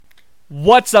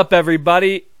What's up,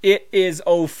 everybody? It is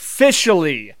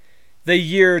officially the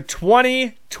year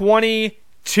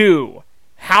 2022.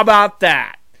 How about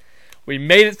that? We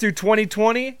made it through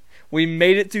 2020, we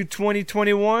made it through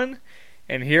 2021,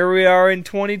 and here we are in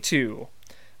 22.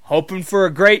 Hoping for a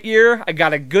great year. I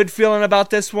got a good feeling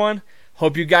about this one.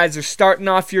 Hope you guys are starting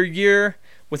off your year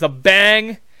with a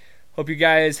bang. Hope you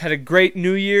guys had a great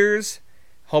New Year's.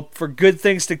 Hope for good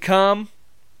things to come.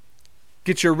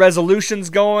 Get your resolutions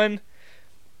going.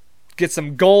 Get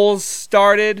some goals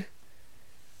started.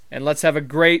 And let's have a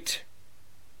great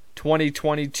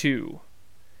 2022.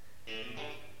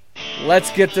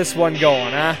 Let's get this one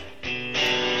going, huh?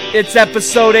 It's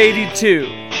episode 82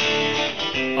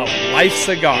 of Life's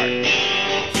a Garden.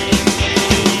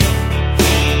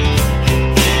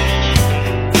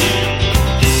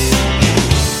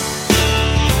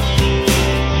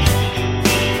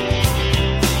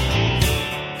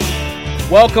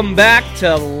 Welcome back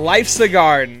to Life's a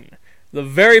Garden, the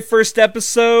very first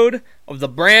episode of the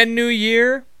brand new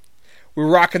year. We're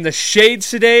rocking the shades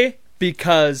today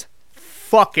because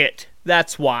fuck it,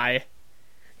 that's why.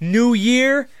 New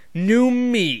year, new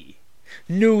me.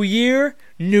 New year,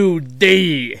 new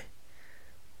day.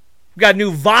 We got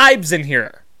new vibes in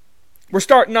here. We're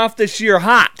starting off this year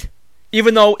hot,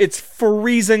 even though it's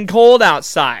freezing cold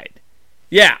outside.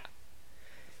 Yeah.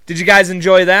 Did you guys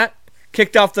enjoy that?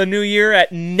 Kicked off the new year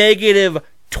at negative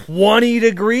 20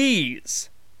 degrees.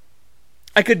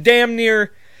 I could damn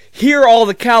near hear all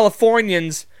the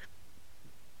Californians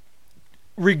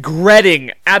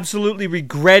absolutely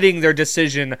regretting their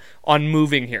decision on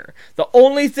moving here. The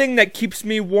only thing that keeps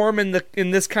me warm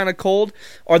in this kind of cold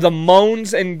are the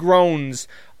moans and groans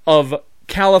of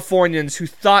Californians who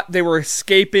thought they were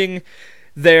escaping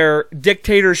their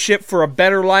dictatorship for a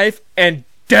better life and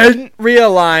didn't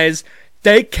realize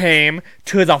they came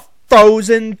to the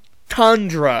frozen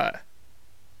tundra.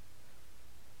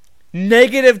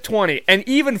 Negative 20. And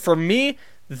even for me,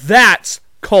 that's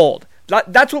cold.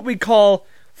 That's what we call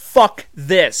fuck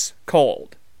this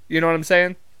cold. You know what I'm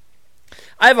saying?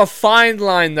 I have a fine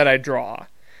line that I draw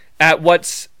at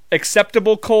what's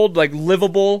acceptable cold, like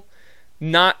livable,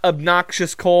 not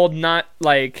obnoxious cold, not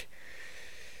like,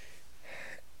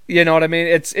 you know what I mean?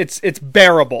 It's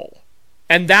bearable.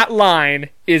 And that line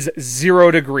is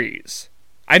 0 degrees.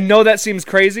 I know that seems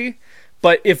crazy,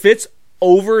 but if it's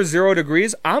over 0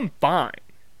 degrees, I'm fine.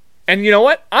 And you know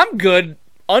what? I'm good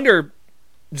under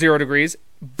 0 degrees,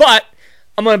 but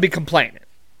I'm going to be complaining.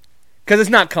 Because it's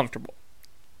not comfortable.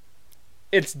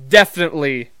 It's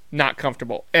definitely not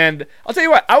comfortable. And I'll tell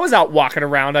you what, I was out walking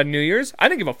around on New Year's. I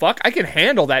didn't give a fuck. I can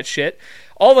handle that shit.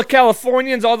 All the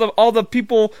Californians, all the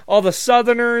people, all the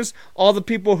Southerners, all the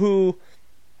people who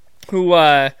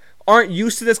aren't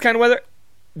used to this kind of weather,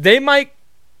 they might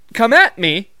come at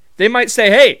me. They might say,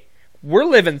 "Hey, we're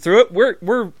living through it.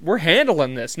 We're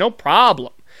handling this, no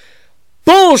problem."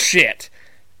 Bullshit.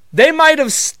 They might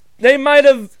have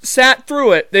sat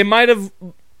through it. They might have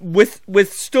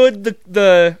withstood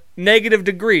the negative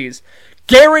degrees.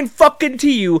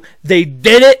 Guarantee you, they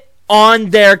did it on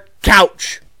their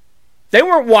couch. They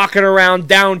weren't walking around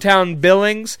downtown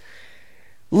Billings,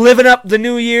 living up the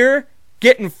new year,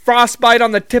 getting frostbite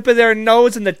on the tip of their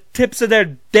nose and the tips of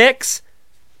their dicks.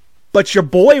 But your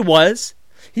boy was.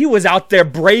 He was out there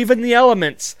braving the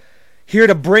elements, here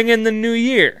to bring in the new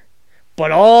year.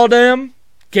 But all them,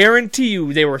 guarantee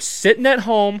you, they were sitting at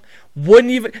home,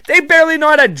 they barely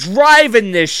know how to drive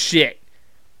in this shit.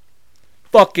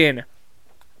 Fucking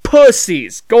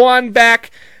pussies. Go on back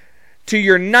to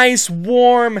your nice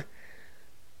warm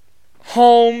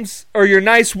homes, or your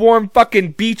nice warm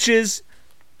fucking beaches,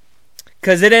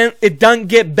 because it doesn't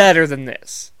get better than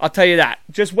this. I'll tell you that.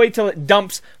 Just wait till it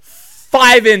dumps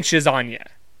 5 inches on you.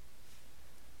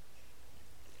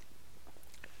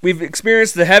 We've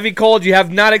experienced the heavy cold. You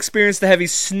have not experienced the heavy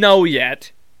snow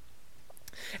yet.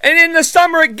 And in the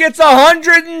summer it gets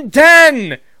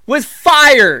 110 with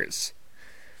fires.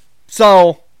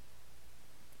 So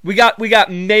we got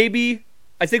maybe,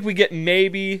 I think we get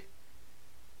maybe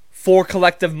 4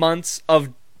 collective months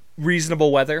of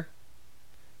reasonable weather.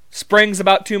 Spring's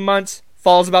about 2 months,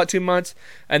 fall's about 2 months,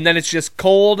 and then it's just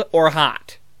cold or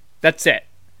hot. That's it.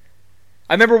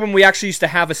 I remember when we actually used to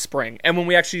have a spring, and when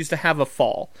we actually used to have a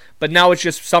fall, but now it's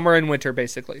just summer and winter,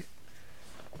 basically.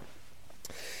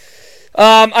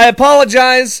 I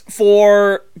apologize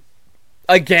for,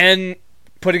 again,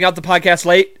 putting out the podcast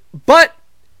late, but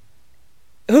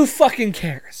who fucking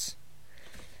cares?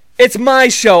 It's my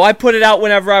show. I put it out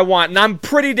whenever I want, and I'm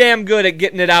pretty damn good at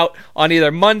getting it out on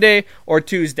either Monday or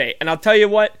Tuesday. And I'll tell you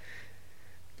what,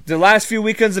 the last few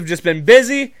weekends have just been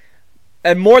busy,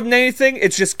 and more than anything,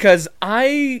 it's just because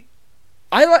I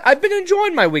I've been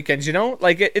enjoying my weekends, you know?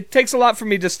 Like, it takes a lot for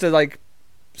me just to, like,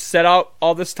 set out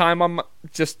all this time on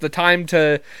just the time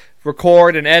to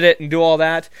record and edit and do all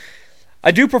that.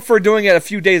 I do prefer doing it a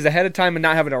few days ahead of time and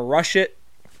not having to rush it.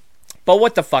 But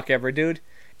what the fuck ever, dude.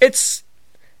 It's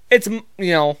you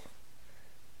know,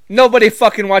 nobody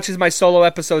fucking watches my solo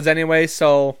episodes anyway,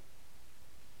 so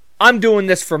I'm doing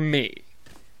this for me.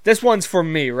 This one's for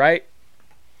me, right?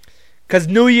 Because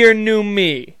New Year, new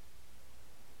me.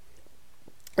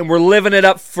 And we're living it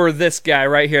up for this guy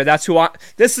right here.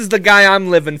 This is the guy I'm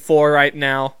living for right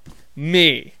now.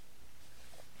 Me.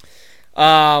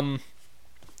 So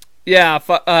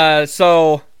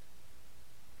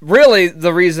really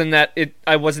the reason that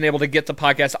I wasn't able to get the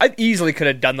podcast, I easily could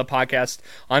have done the podcast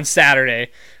on Saturday,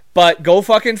 but go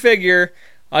fucking figure,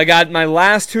 I got my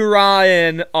last hurrah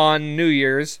in on New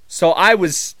Year's, so I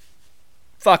was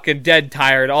fucking dead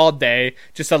tired all day,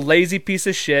 just a lazy piece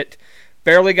of shit,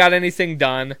 barely got anything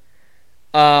done,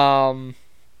 and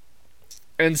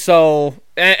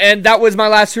that was my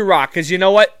last hurrah, because you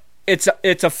know what? It's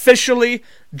officially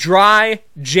dry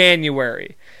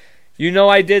January. You know,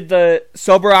 I did the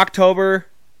Sober October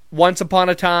once upon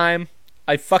a time.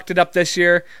 I fucked it up this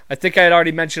year. I think I had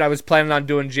already mentioned I was planning on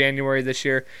doing January this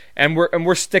year, and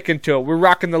we're sticking to it. We're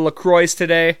rocking the LaCroix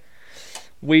today.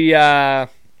 I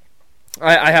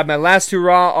had my last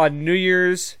hurrah on New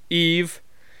Year's Eve.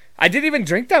 I didn't even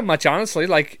drink that much, honestly.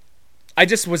 Like, I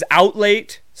just was out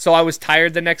late, so I was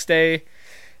tired the next day,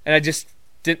 and I just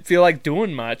didn't feel like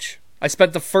doing much. I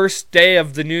spent the first day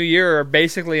of the new year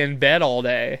basically in bed all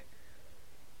day.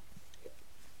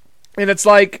 And it's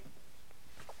like,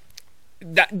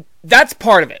 that's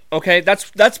part of it, okay?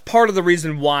 That's part of the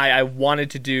reason why I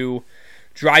wanted to do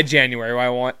dry January. Why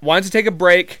I wanted to take a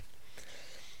break.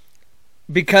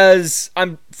 Because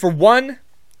for one,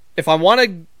 if I want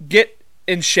to get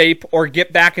in shape or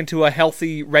get back into a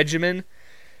healthy regimen,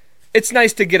 it's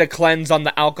nice to get a cleanse on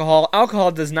the alcohol.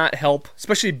 Alcohol does not help,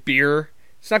 especially beer.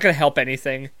 It's not going to help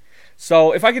anything.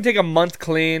 So if I can take a month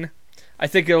clean, I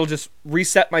think it'll just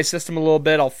reset my system a little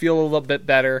bit. I'll feel a little bit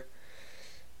better.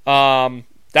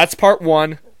 That's part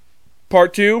one.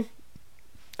 Part two,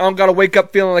 I don't got to wake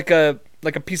up feeling like a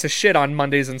piece of shit on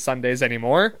Mondays and Sundays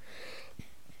anymore.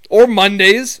 Or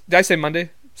Mondays. Did I say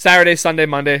Monday? Saturday, Sunday,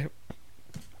 Monday.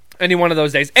 Any one of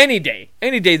those days. Any day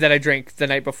that I drink the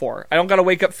night before. I don't got to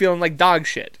wake up feeling like dog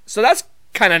shit. So that's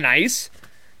kind of nice.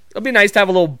 It'll be nice to have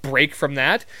a little break from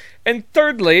that. And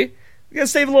thirdly, I'm going to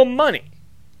save a little money.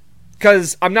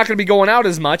 Because I'm not going to be going out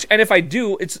as much. And if I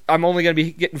do, I'm only going to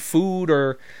be getting food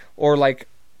or like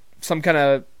some kind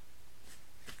of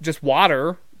just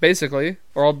water, basically.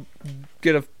 Or I'll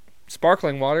get a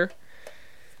sparkling water.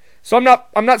 So I'm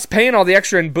not paying all the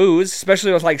extra in booze,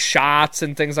 especially with like shots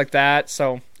and things like that.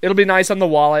 So it'll be nice on the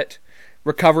wallet.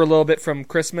 Recover a little bit from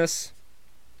Christmas.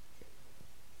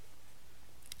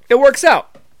 It works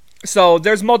out. So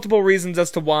there's multiple reasons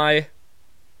as to why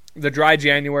the dry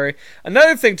January.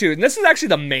 Another thing too, and this is actually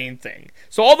the main thing.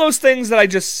 So all those things that I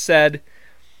just said,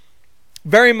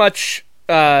 very much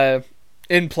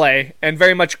in play and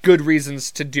very much good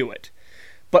reasons to do it.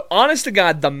 But honest to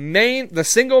God, the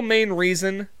single main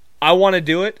reason I want to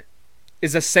do it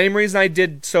is the same reason I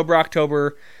did Sober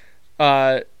October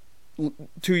 2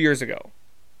 years ago.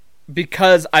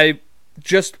 Because I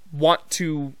just want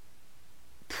to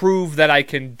prove that I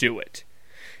can do it.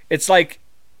 It's like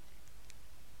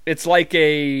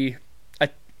a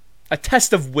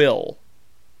test of will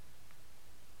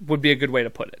would be a good way to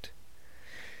put it.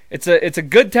 It's a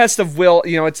good test of will.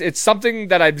 You know, it's something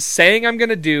that I'm saying I'm going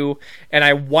to do, and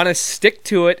I want to stick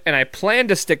to it, and I plan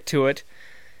to stick to it,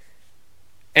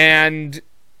 and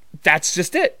that's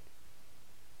just it.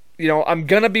 You know, I'm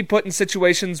going to be put in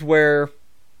situations where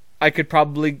I could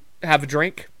probably have a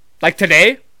drink. Like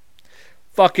today,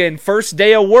 fucking first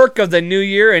day of work of the new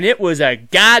year, and it was a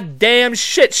goddamn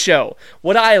shit show.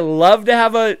 Would I love to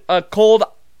have a cold,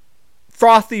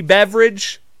 frothy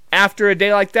beverage after a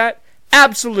day like that?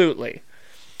 Absolutely.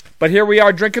 But here we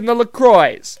are drinking the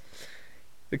LaCroix.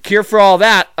 The cure for all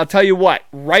that, I'll tell you what,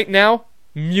 right now,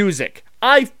 music.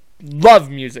 I love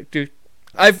music, dude.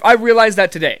 I realized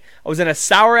that today. I was in a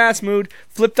sour-ass mood,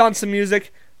 flipped on some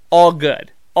music, all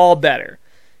good, all better.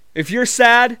 If you're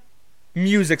sad,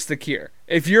 music's the cure.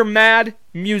 If you're mad,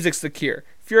 music's the cure.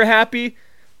 If you're happy,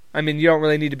 I mean, you don't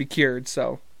really need to be cured,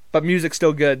 so. But music's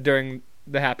still good during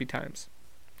the happy times.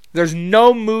 There's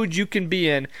no mood you can be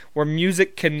in where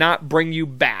music cannot bring you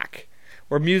back,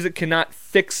 where music cannot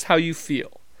fix how you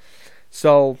feel.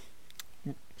 So,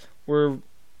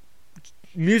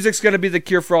 music's going to be the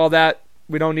cure for all that.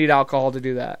 We don't need alcohol to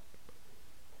do that.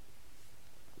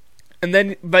 And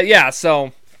then, but yeah,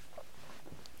 so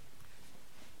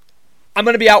I'm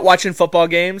going to be out watching football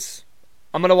games.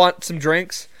 I'm going to want some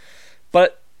drinks.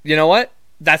 But you know what?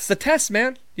 That's the test,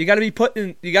 man. You got to be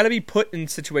put in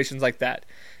situations like that.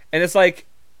 And it's like,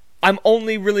 I'm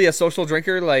only really a social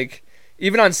drinker. Like,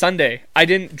 even on Sunday, I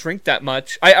didn't drink that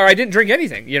much. I didn't drink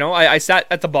anything. You know, I sat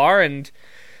at the bar and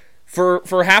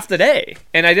for half the day,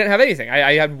 and I didn't have anything.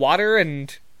 I had water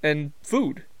and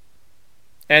food.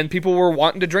 And people were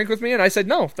wanting to drink with me, and I said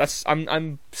no.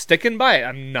 I'm sticking by it.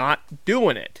 I'm not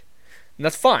doing it, and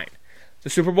that's fine. The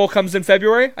Super Bowl comes in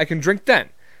February. I can drink then.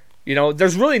 You know,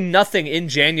 there's really nothing in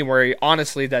January,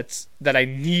 honestly, that I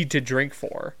need to drink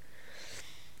for.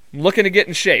 I'm looking to get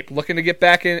in shape, looking to get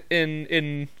back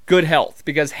in good health,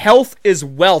 because health is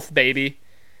wealth, baby.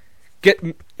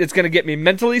 It's going to get me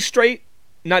mentally straight,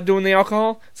 not doing the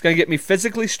alcohol. It's going to get me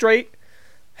physically straight.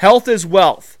 Health is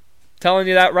wealth. I'm telling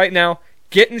you that right now.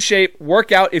 Get in shape,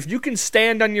 work out. If you can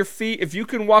stand on your feet, if you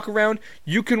can walk around,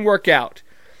 you can work out.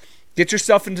 Get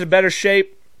yourself into better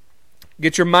shape.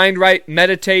 Get your mind right,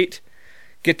 meditate,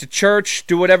 get to church,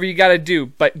 do whatever you got to do,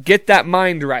 but get that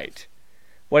mind right.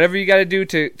 Whatever you got to do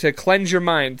to cleanse your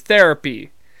mind,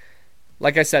 therapy,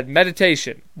 like I said,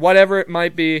 meditation, whatever it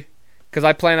might be, because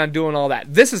I plan on doing all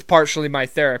that. This is partially my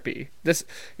therapy. This,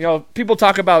 you know, people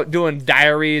talk about doing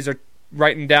diaries or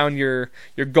writing down your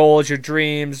goals, your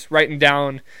dreams, writing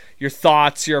down your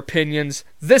thoughts, your opinions.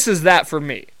 This is that for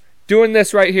me. Doing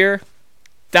this right here,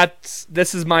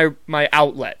 this is my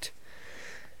outlet.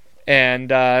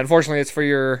 And unfortunately, it's for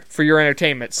your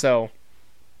entertainment. So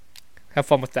have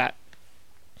fun with that.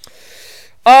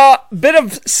 Bit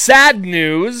of sad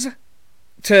news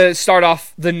to start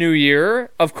off the new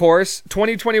year. Of course,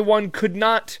 2021 could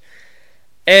not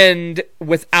end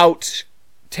without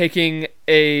taking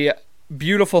a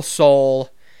beautiful soul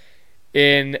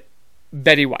in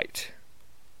Betty White.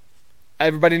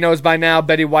 Everybody knows by now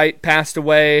Betty White passed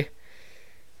away.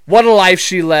 What a life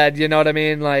she led, you know what I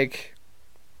mean? Like,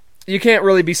 you can't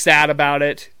really be sad about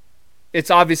it. It's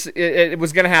obvious it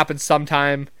was going to happen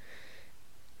sometime.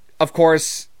 Of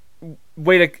course,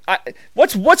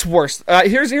 what's worse?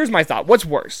 Here's my thought. What's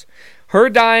worse? Her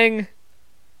dying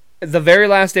the very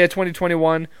last day of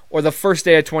 2021 or the first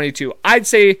day of 22? I'd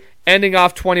say ending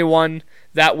off 21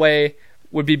 that way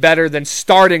would be better than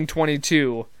starting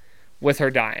 22 with her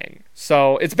dying.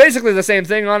 So it's basically the same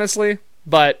thing, honestly.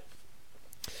 But,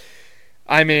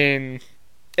 I mean,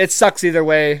 it sucks either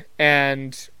way.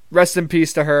 And rest in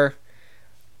peace to her.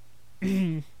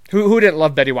 Who didn't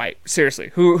love Betty White?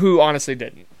 Seriously, who honestly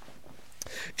didn't?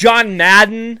 John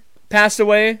Madden passed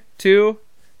away, too.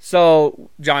 So,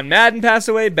 John Madden passed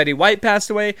away, Betty White passed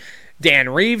away, Dan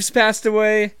Reeves passed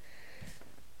away.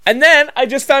 And then, I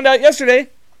just found out yesterday,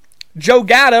 Joe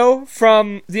Gatto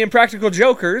from The Impractical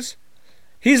Jokers,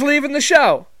 he's leaving the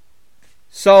show.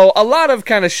 So, a lot of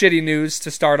kind of shitty news to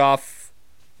start off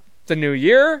the new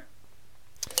year.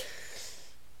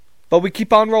 But we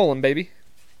keep on rolling, baby.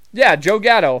 Yeah, Joe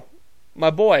Gatto, my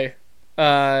boy,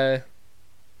 getting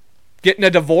a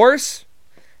divorce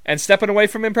and stepping away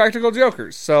from Impractical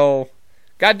Jokers. So,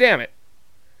 god damn it.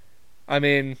 I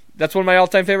mean, that's one of my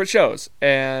all-time favorite shows.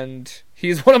 And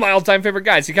he's one of my all-time favorite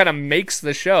guys. He kind of makes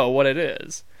the show what it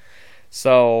is.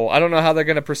 So, I don't know how they're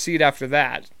going to proceed after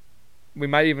that. We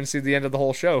might even see the end of the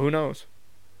whole show. Who knows?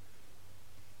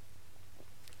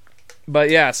 But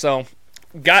yeah, so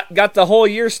got the whole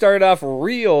year started off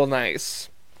real nice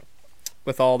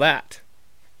with all that.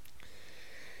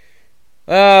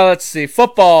 Let's see.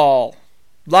 Football.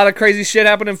 A lot of crazy shit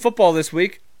happened in football this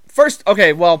week. First,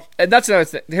 okay, well, and that's another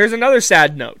thing. Here's another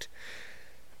sad note.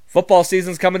 Football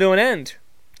season's coming to an end.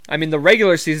 I mean, the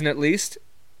regular season at least.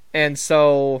 And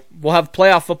so we'll have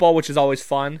playoff football, which is always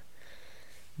fun.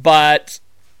 But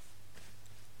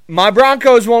my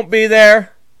Broncos won't be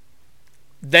there.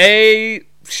 They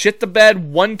shit the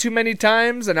bed one too many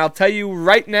times, and I'll tell you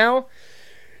right now,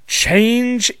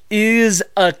 change is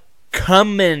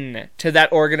a-coming to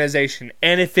that organization.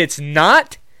 And if it's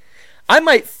not, I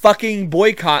might fucking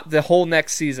boycott the whole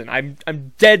next season.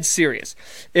 I'm dead serious.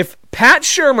 If Pat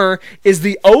Shurmur is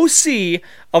the OC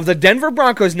of the Denver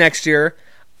Broncos next year,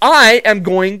 I am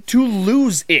going to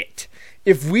lose it.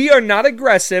 If we are not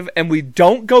aggressive and we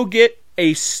don't go get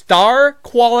a star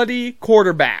quality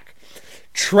quarterback,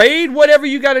 trade whatever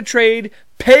you got to trade,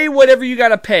 pay whatever you got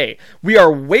to pay. We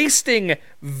are wasting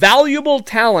valuable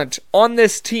talent on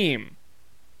this team.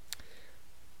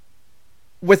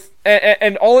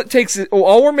 And all it takes is,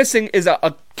 all we're missing is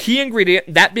a key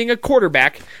ingredient, that being a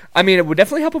quarterback. I mean, it would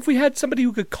definitely help if we had somebody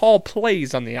who could call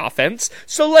plays on the offense.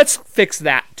 So let's fix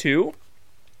that too.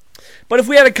 But if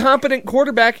we had a competent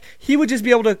quarterback, he would just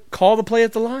be able to call the play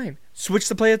at the line, switch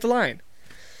the play at the line.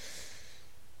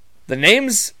 The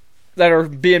names that are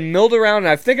being milled around, and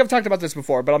I think I've talked about this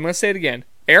before, but I'm going to say it again.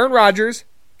 Aaron Rodgers,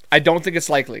 I don't think it's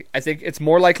likely. I think it's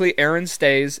more likely Aaron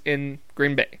stays in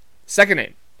Green Bay. Second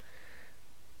name,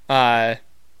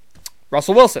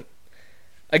 Russell Wilson.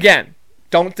 Again,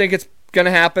 don't think it's going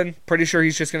to happen. Pretty sure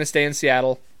he's just going to stay in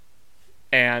Seattle,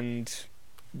 and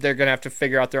they're going to have to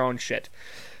figure out their own shit.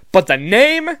 But the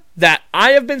name that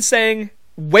I have been saying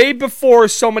way before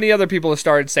so many other people have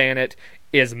started saying it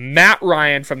is Matt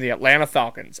Ryan from the Atlanta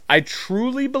Falcons. I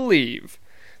truly believe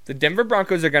the Denver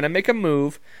Broncos are going to make a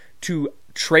move to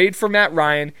trade for Matt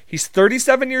Ryan. He's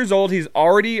 37 years old. He's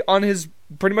already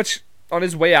pretty much on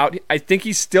his way out. I think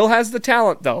he still has the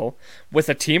talent, though, with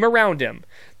a team around him.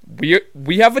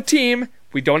 We have a team.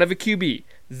 We don't have a QB.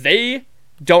 They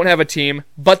don't have a team,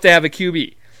 but they have a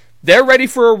QB. They're ready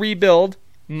for a rebuild.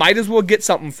 Might as well get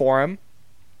something for him.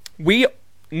 We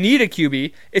need a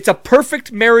QB. It's a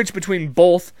perfect marriage between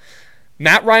both.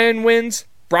 Matt Ryan wins,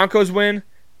 Broncos win,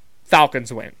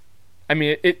 Falcons win. I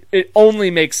mean, it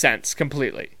only makes sense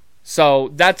completely.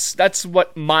 So that's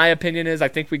what my opinion is. I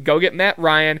think we go get Matt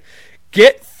Ryan.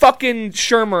 Get fucking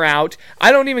Shermer out.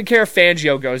 I don't even care if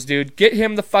Fangio goes, dude. Get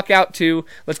him the fuck out too.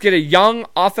 Let's get a young,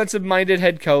 offensive-minded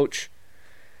head coach.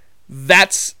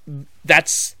 That's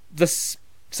the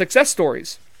success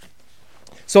stories.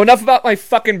 So enough about my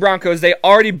fucking Broncos. They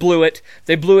already blew it.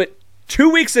 They blew it 2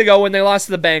 weeks ago when they lost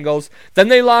to the Bengals. Then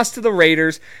they lost to the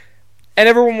Raiders. And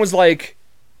everyone was like,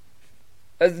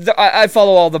 I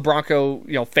follow all the Bronco,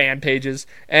 fan pages,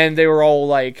 and they were all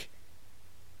like,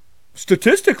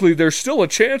 statistically, there's still a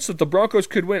chance that the Broncos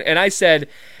could win. And I said,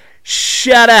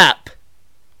 shut up.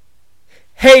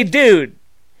 Hey, dude,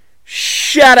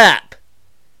 shut up.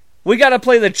 We got to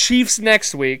play the Chiefs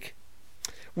next week.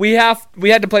 We had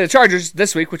to play the Chargers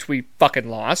this week, which we fucking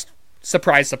lost.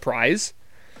 Surprise, surprise.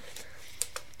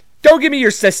 Don't give me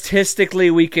your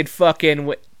statistically we could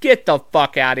fucking get the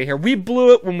fuck out of here. We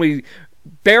blew it when we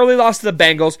barely lost to the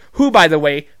Bengals, who, by the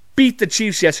way, beat the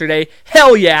Chiefs yesterday.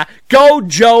 Hell yeah. Go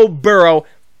Joe Burrow.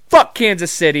 Fuck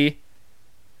Kansas City.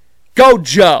 Go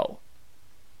Joe.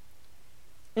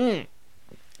 And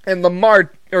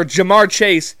Jamar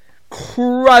Chase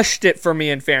crushed it for me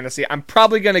in fantasy. I'm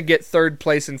probably going to get third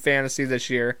place in fantasy this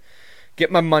year.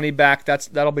 Get my money back.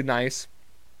 That'll be nice.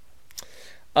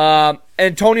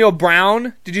 Antonio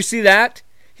Brown, did you see that?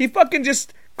 He fucking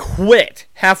just quit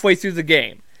halfway through the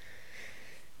game.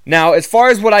 Now, as far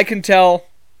as what I can tell,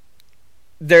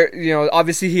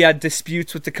 obviously he had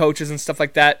disputes with the coaches and stuff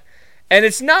like that. And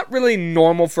it's not really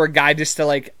normal for a guy just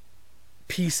to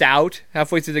peace out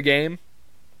halfway through the game.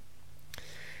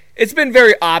 It's been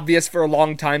very obvious for a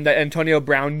long time that Antonio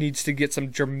Brown needs to get some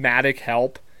dramatic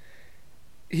help.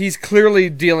 He's clearly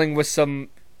dealing with some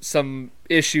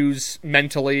issues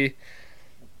mentally.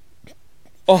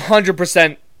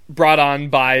 100% brought on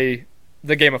by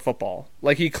the game of football.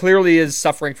 He clearly is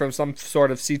suffering from some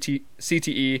sort of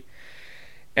CTE.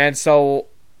 And so,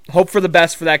 hope for the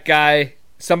best for that guy.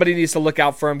 Somebody needs to look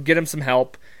out for him. Get him some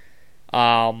help.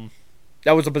 That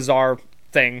was a bizarre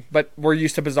thing, but we're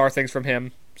used to bizarre things from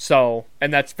him. So,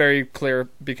 and that's very clear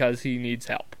because he needs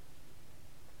help.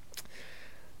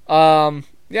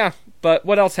 Yeah, but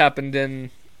what else happened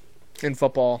in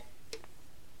football?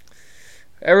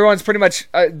 Everyone's pretty much...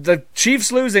 the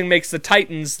Chiefs losing makes the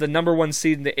Titans the number 1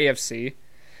 seed in the AFC.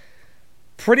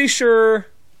 Pretty sure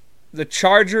the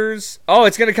Chargers... Oh,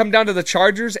 it's going to come down to the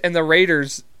Chargers and the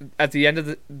Raiders at the end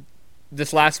of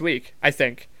this last week, I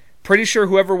think. Pretty sure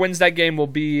whoever wins that game will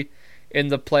be in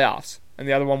the playoffs, and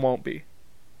the other one won't be.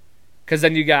 Because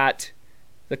then you got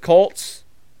the Colts,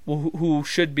 who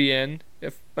should be in.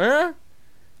 I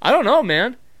don't know,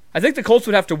 man. I think the Colts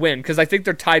would have to win because I think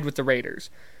they're tied with the Raiders.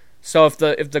 So if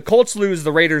the Colts lose,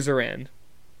 the Raiders are in.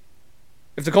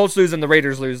 If the Colts lose and the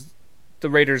Raiders lose, the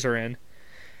Raiders are in.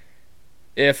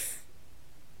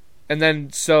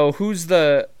 So who's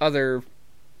the other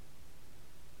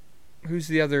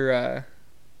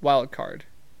wild card?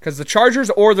 Because the Chargers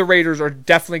or the Raiders are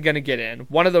definitely going to get in.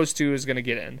 One of those two is going to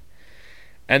get in.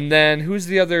 And then who's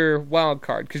the other wild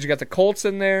card? Because you got the Colts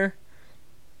in there.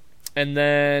 And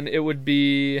then it would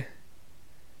be...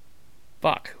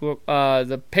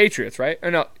 the Patriots, right? Or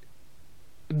no,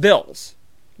 Bills.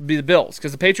 It'd be the Bills.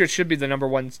 Because the Patriots should be the number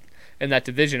 1 in that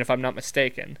division, if I'm not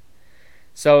mistaken.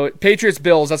 So, Patriots,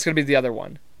 Bills, that's going to be the other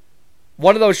one.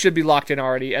 One of those should be locked in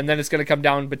already. And then it's going to come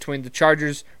down between the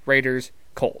Chargers, Raiders,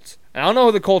 Colts. And I don't know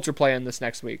who the Colts are playing this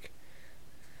next week.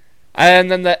 And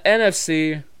then the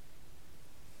NFC...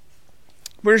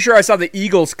 Pretty sure I saw the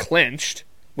Eagles clinched,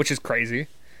 which is crazy.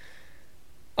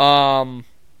 Okay,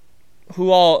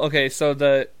 so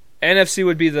the NFC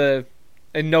would be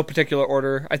in no particular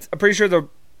order. I'm pretty sure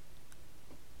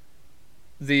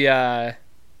the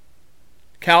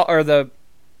the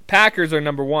Packers are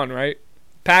number 1, right?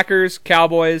 Packers,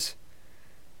 Cowboys,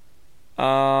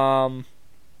 Bucks.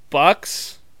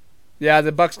 Yeah,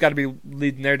 the Bucks got to be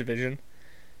leading their division.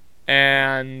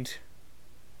 And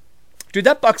dude,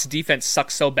 that Bucks defense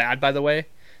sucks so bad, by the way.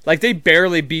 Like, they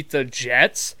barely beat the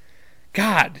Jets.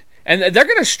 God. And they're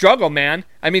going to struggle, man.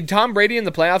 I mean, Tom Brady in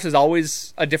the playoffs is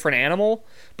always a different animal,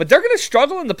 but they're going to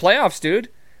struggle in the playoffs, dude.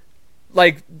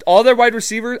 Like, all their wide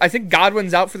receivers, I think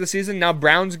Godwin's out for the season. Now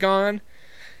Brown's gone.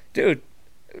 Dude,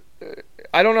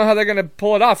 I don't know how they're going to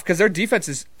pull it off because their defense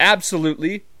is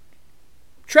absolutely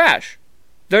trash.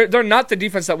 They're not the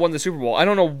defense that won the Super Bowl. I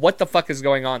don't know what the fuck is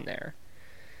going on there.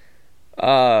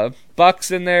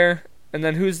 Bucks in there, and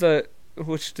then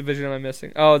which division am I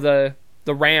missing? Oh, the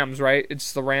Rams, right?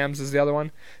 It's the Rams is the other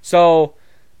one. So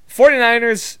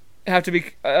 49ers have to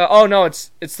be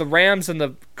it's the Rams and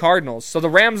the Cardinals. So the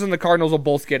Rams and the Cardinals will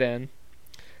both get in.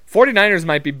 49ers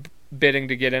might be bidding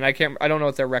to get in. I don't know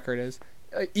what their record is.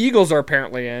 Eagles are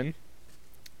apparently in.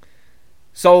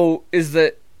 So is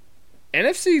the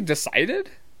NFC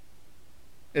decided?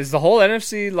 Is the whole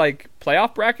NFC like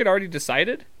playoff bracket already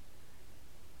decided?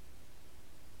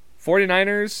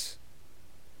 49ers,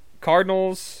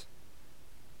 Cardinals,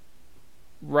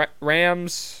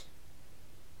 Rams,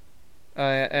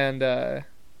 and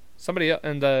somebody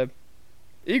and the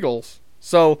Eagles.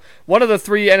 So one of the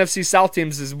 3 NFC South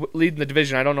teams is leading the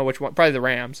division. I don't know which one. Probably the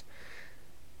Rams.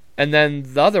 And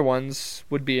then the other ones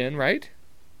would be in, right?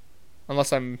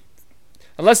 Unless the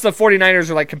 49ers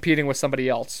are like competing with somebody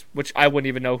else, which I wouldn't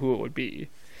even know who it would be.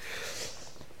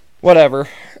 Whatever.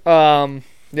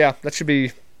 Yeah, that should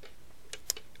be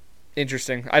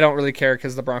interesting. I don't really care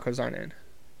because the Broncos aren't in.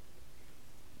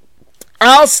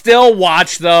 I'll still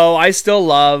watch, though. I still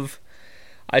love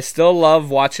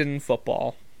watching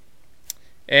football.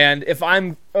 And if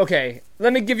I'm... Okay,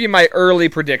 let me give you my early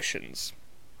predictions.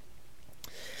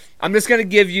 I'm just going to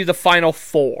give you the final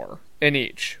 4 in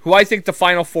each. Who I think the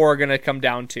final 4 are going to come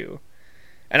down to.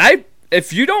 And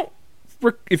if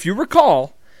you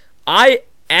recall, I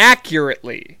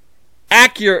accurately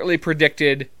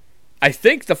predicted, I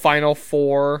think the final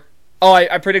 4... Oh,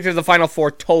 I predicted the final 4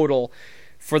 total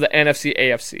for the NFC,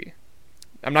 AFC.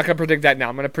 I'm not going to predict that now.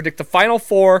 I'm going to predict the final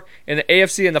 4 in the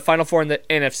AFC and the final 4 in the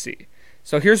NFC.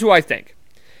 So here's who I think.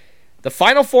 The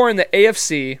final 4 in the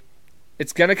AFC,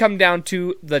 it's going to come down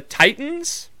to the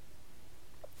Titans,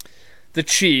 the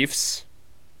Chiefs,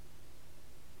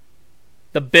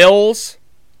 the Bills.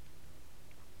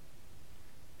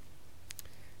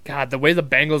 God, the way the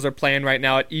Bengals are playing right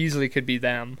now, it easily could be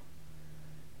them.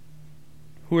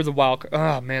 Who are the wild...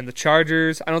 Oh, man, the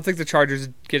Chargers. I don't think the Chargers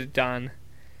get it done.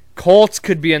 Colts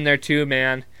could be in there too,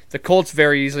 man. The Colts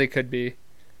very easily could be.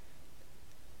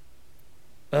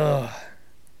 Ugh.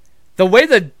 The way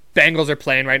the Bengals are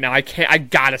playing right now, I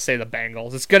gotta say the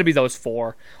Bengals. It's gonna be those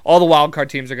 4. All the wild card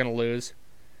teams are gonna lose.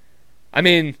 I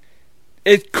mean,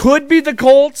 it could be the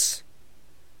Colts.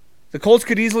 The Colts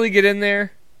could easily get in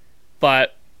there,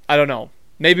 but I don't know.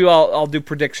 Maybe I'll do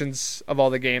predictions of all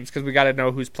the games because we gotta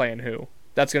know who's playing who.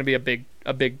 That's gonna be a big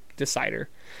decider.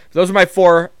 Those are my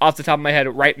 4 off the top of my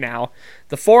head right now.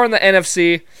 The 4 in the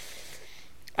NFC,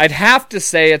 I'd have to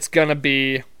say it's gonna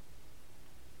be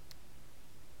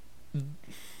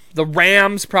the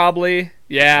Rams, probably.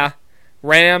 Yeah.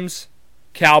 Rams,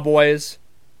 Cowboys,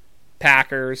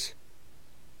 Packers.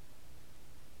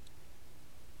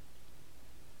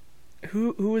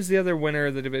 Who is the other winner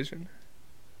of the division?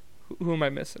 Who am I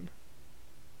missing?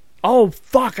 Oh,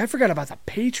 fuck. I forgot about the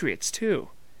Patriots, too.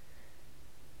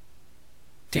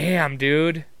 Damn,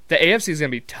 dude. The AFC is going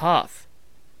to be tough.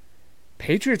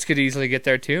 Patriots could easily get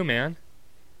there, too, man.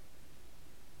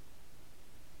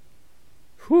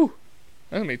 Whew.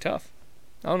 That's going to be tough.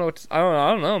 I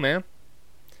don't know, man.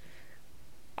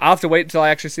 I'll have to wait until I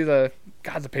actually see the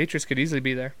Patriots could easily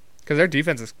be there. Because their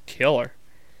defense is killer.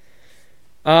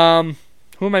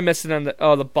 Who am I missing on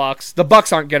the Bucks? The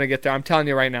Bucks aren't going to get there. I'm telling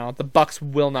you right now. The Bucks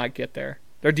will not get there.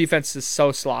 Their defense is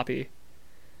so sloppy.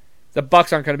 The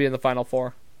Bucks aren't going to be in the Final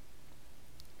 4.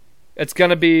 It's going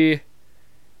to be...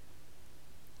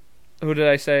 Who did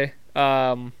I say?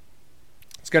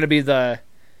 It's going to be the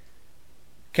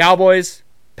Cowboys,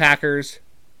 Packers,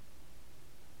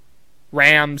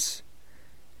 Rams,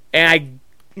 and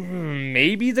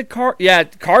maybe the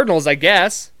Cardinals, I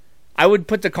guess. I would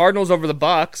put the Cardinals over the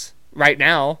Bucks right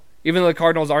now, even though the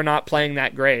Cardinals are not playing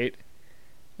that great.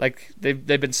 Like, they've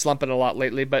been slumping a lot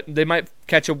lately, but they might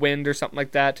catch a wind or something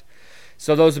like that.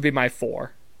 So those would be my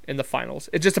 4 in the finals.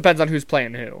 It just depends on who's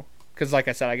playing who. Because, like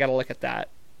I said, I got to look at that.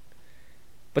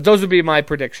 But those would be my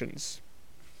predictions.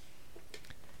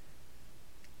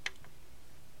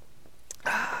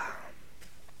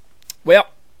 Well,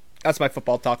 that's my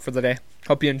football talk for the day.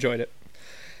 Hope you enjoyed it.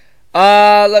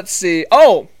 Let's see.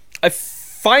 Oh, I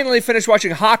finally finished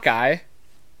watching Hawkeye.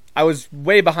 I was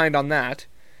way behind on that.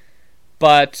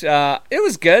 But it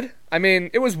was good. I mean,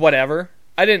 it was whatever.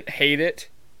 I didn't hate it.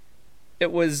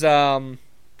 It was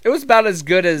about as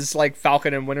good as like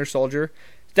Falcon and Winter Soldier.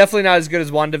 Definitely not as good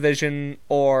as WandaVision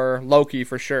or Loki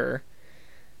for sure.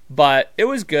 But it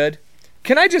was good.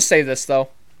 Can I just say this though?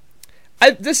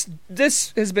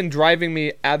 This has been driving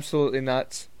me absolutely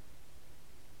nuts.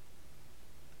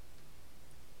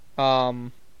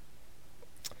 That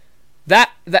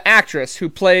the actress who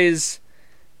plays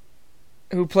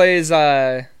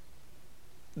the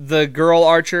girl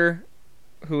Archer,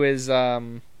 who is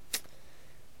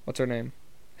what's her name?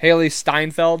 Haley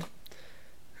Steinfeld,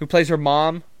 who plays her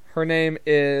mom. Her name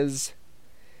is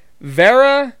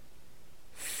Vera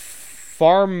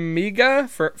Farmiga.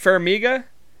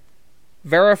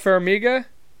 Vera Farmiga.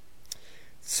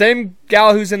 Same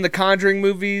gal who's in the Conjuring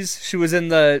movies. She was in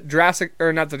the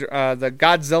the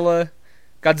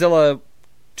Godzilla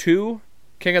 2,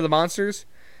 King of the Monsters.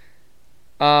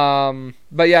 But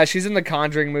yeah, she's in the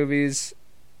Conjuring movies,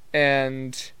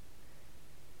 and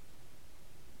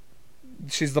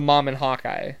she's the mom in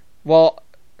Hawkeye. Well,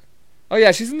 oh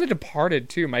yeah, she's in The Departed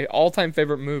too, my all-time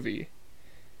favorite movie.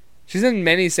 She's in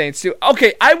Many Saints too.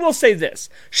 Okay, I will say this.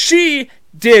 She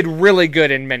did really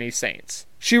good in Many Saints.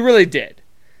 She really did.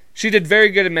 She did very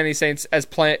good in Many Saints as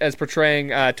portraying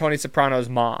Tony Soprano's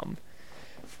mom.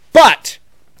 But,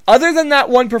 other than that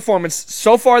one performance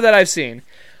so far that I've seen,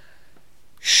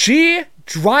 she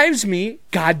drives me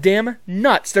goddamn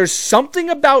nuts. There's something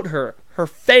about her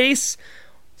face,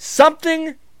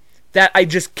 something that I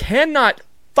just cannot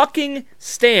fucking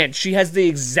stand. She has the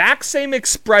exact same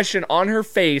expression on her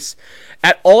face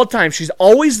at all times. She's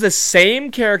always the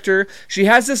same character. She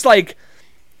has this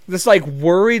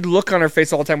worried look on her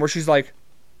face all the time where she's like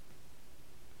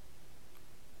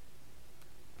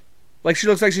she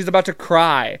looks like she's about to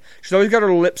cry. She's always got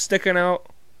her lip sticking out.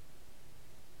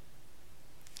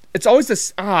 It's always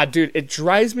this, dude, it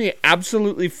drives me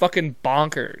absolutely fucking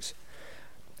bonkers.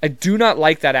 I do not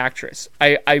like that actress.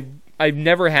 I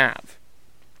never have.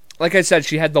 Like I said,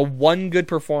 she had the one good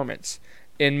performance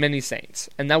in Many Saints,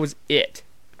 and that was it.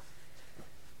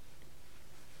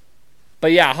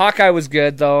 But yeah, Hawkeye was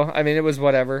good, though. I mean, it was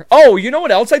whatever. Oh, you know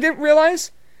what else I didn't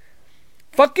realize?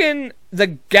 Fucking the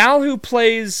gal who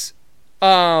plays,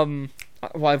 well,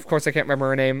 of course I can't remember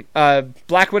her name,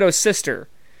 Black Widow's sister.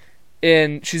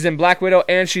 She's in Black Widow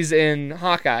and she's in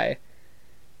Hawkeye.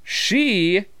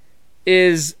 She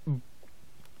is,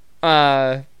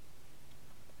 Yelena.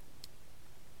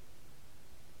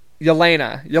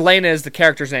 Yelena is the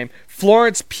character's name.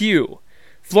 Florence Pugh.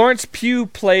 Florence Pugh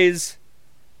plays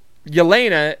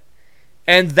Yelena,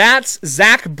 and that's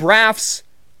Zach Braff's,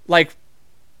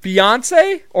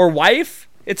 fiance or wife.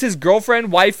 It's his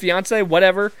girlfriend, wife, fiance,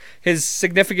 whatever. His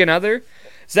significant other.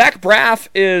 Zach Braff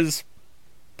is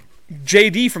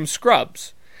JD from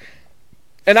Scrubs.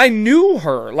 And I knew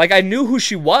her. I knew who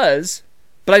she was,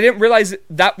 but I didn't realize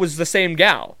that was the same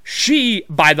gal. She,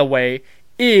 by the way,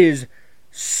 is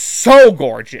so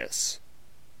gorgeous.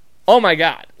 Oh my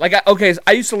god.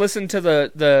 I used to listen to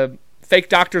the Fake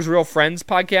Doctors Real Friends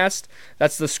podcast.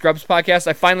 That's the Scrubs podcast.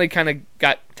 I finally kind of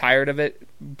got tired of it,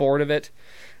 bored of it.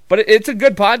 But it's a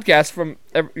good podcast from,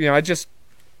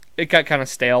 it got kind of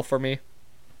stale for me.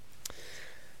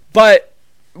 But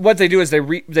what they do is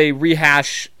they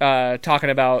rehash talking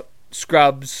about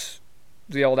Scrubs,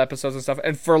 the old episodes and stuff.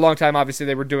 And for a long time, obviously,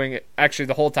 they were doing it, actually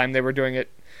the whole time they were doing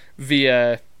it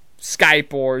via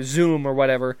Skype or Zoom or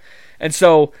whatever. And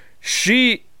so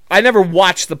I never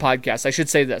watched the podcast. I should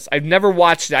say this. I've never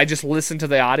watched it. I just listened to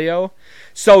the audio.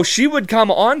 So she would come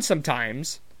on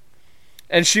sometimes,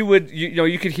 and she would,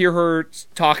 you could hear her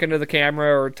talking to the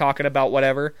camera or talking about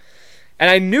whatever. And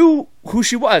I knew who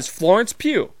she was, Florence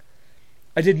Pugh.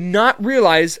 I did not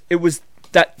realize it was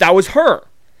that was her.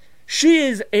 She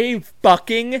is a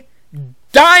fucking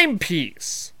dime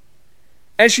piece.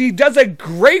 And she does a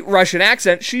great Russian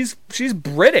accent. She's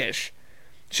British.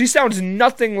 She sounds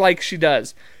nothing like she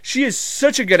does. She is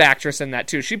such a good actress in that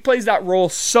too. She plays that role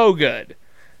so good.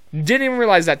 Didn't even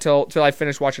realize that till I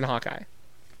finished watching Hawkeye.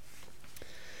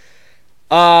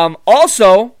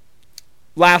 Also,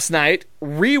 last night,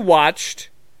 rewatched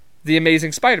The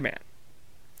Amazing Spider-Man.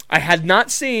 I had not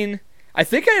seen, I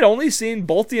think I had only seen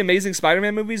both the Amazing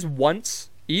Spider-Man movies once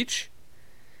each.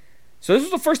 So this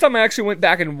was the first time I actually went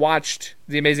back and watched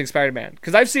The Amazing Spider-Man.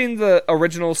 Because I've seen the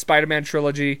original Spider-Man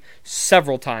trilogy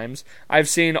several times. I've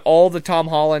seen all the Tom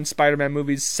Holland Spider-Man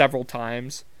movies several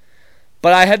times.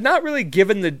 But I had not really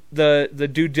given the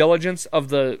due diligence of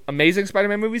the Amazing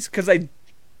Spider-Man movies because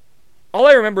all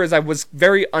I remember is I was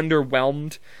very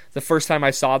underwhelmed the first time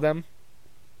I saw them.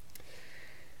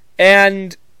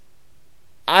 And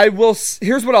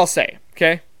here's what I'll say,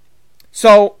 okay?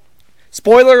 So,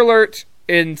 spoiler alert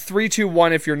in 3, 2,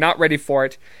 1 if you're not ready for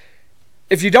it.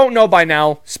 If you don't know by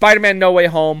now, Spider-Man No Way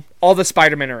Home, all the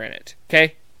Spider-Men are in it,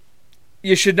 okay?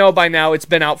 You should know by now, it's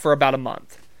been out for about a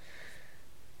month.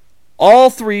 All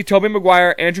three, Tobey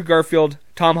Maguire, Andrew Garfield,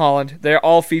 Tom Holland, they're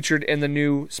all featured in the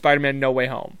new Spider-Man No Way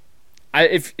Home.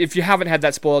 If you haven't had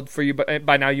that spoiled for you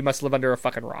by now, you must live under a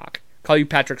fucking rock. Call you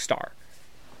Patrick Starr.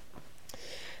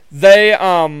 They're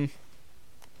all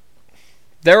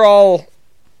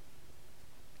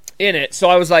in it. So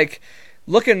I was like,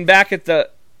 looking back at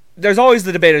there's always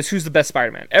the debate as who's the best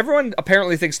Spider-Man. Everyone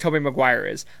apparently thinks Tobey Maguire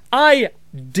is. I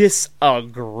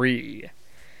disagree.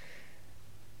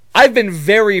 I've been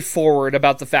very forward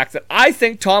about the fact that I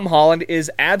think Tom Holland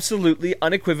is absolutely,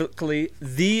 unequivocally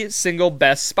the single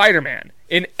best Spider-Man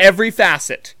in every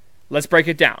facet. Let's break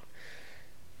it down.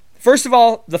 First of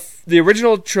all, the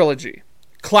original trilogy.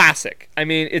 Classic. I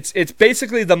mean, it's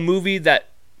basically the movie that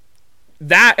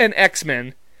and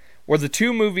X-Men were the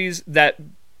two movies that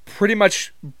pretty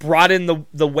much brought in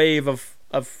the wave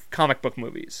of comic book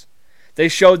movies. They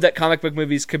showed that comic book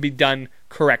movies could be done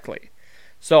correctly.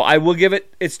 So I will give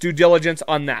it its due diligence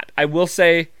on that. I will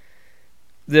say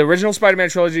the original Spider-Man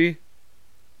trilogy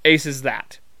aces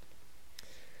that.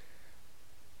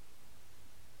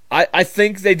 I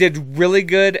think they did really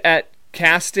good at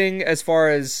casting as far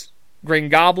as Green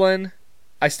Goblin.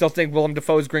 I still think Willem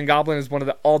Dafoe's Green Goblin is one of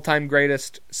the all-time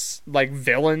greatest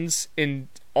villains in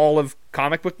all of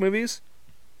comic book movies.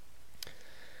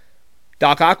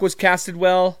 Doc Ock was casted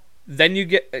well. Then you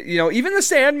get, even the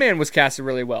Sandman was casted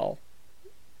really well.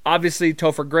 Obviously,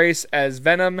 Topher Grace as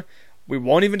Venom. We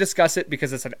won't even discuss it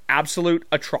because it's an absolute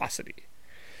atrocity.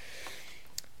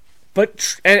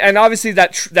 But and obviously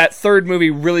that third movie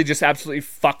really just absolutely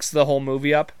fucks the whole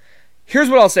movie up. Here's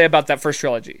what I'll say about that first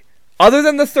trilogy. Other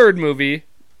than the third movie,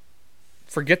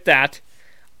 forget that.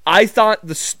 I thought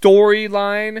the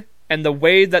storyline and the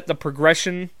way that the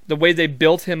progression, the way they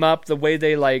built him up, the way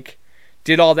they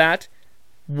did all that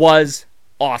was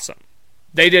awesome.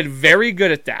 They did very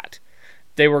good at that.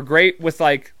 They were great with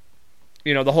the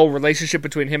whole relationship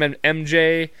between him and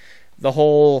MJ, the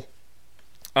whole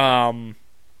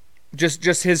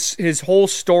just his whole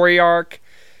story arc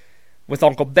with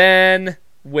Uncle Ben,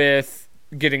 with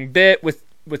getting bit, with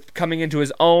coming into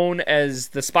his own as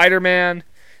the Spider-Man.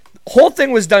 The whole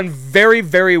thing was done very,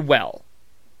 very well.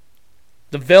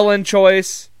 The villain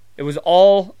choice, it was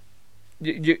all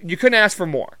you couldn't ask for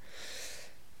more.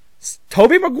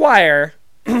 Tobey Maguire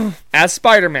as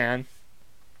Spider-Man,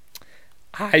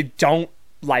 I don't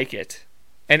like it.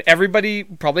 And everybody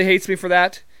probably hates me for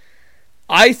that.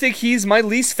 I think he's my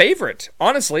least favorite.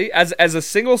 Honestly, as a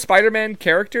single Spider-Man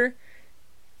character,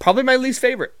 probably my least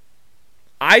favorite.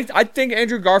 I think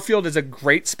Andrew Garfield is a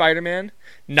great Spider-Man.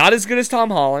 Not as good as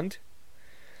Tom Holland.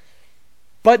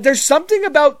 But there's something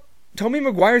about Tobey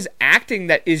Maguire's acting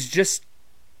that is just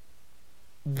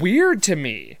weird to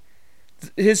me.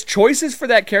 His choices for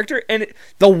that character, and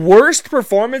the worst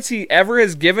performance he ever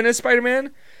has given as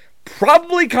Spider-Man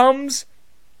probably comes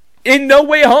in No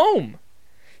Way Home.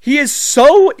 He is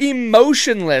so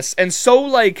emotionless and so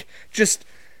just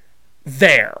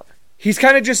there. He's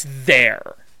kind of just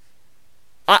there.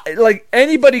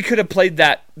 Anybody could have played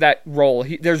that role.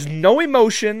 There's no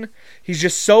emotion. He's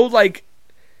just so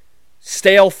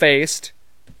stale-faced.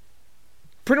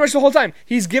 Pretty much the whole time.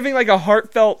 He's giving a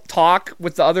heartfelt talk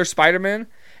with the other Spider-Man,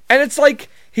 and it's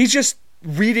he's just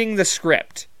reading the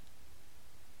script.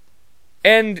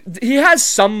 And he has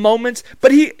some moments,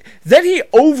 but he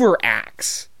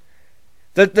overacts.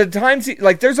 The times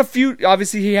there's a few,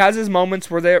 obviously he has his moments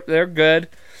where they're good,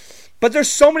 but there's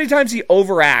so many times he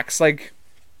overacts,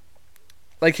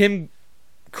 like him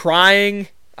crying.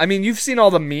 I mean, you've seen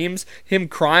all the memes. Him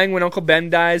crying when Uncle Ben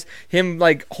dies. Him,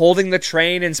 holding the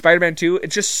train in Spider-Man 2.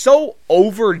 It's just so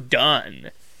overdone.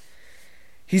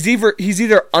 He's either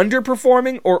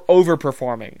underperforming or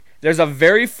overperforming. There's a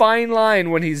very fine line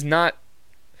when he's not.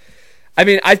 I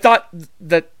mean, I thought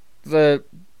that the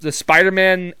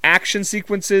Spider-Man action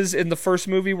sequences in the first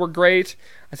movie were great.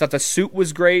 I thought the suit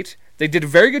was great. They did a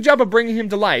very good job of bringing him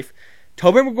to life.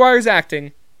 Tobey Maguire's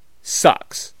acting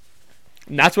sucks.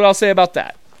 And that's what I'll say about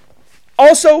that.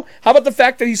 Also, how about the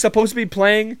fact that he's supposed to be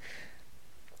playing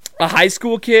a high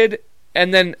school kid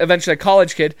and then eventually a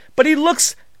college kid, but he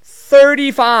looks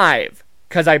 35?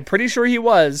 Because I'm pretty sure he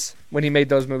was when he made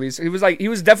those movies. He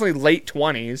was definitely late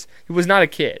 20s. He was not a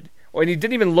kid. and he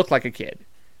didn't even look like a kid.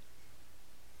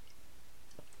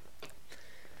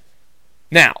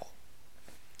 Now,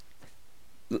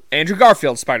 Andrew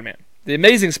Garfield's Spider-Man, the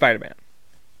Amazing Spider-Man.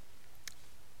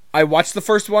 I watched the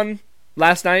first one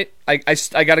last night. I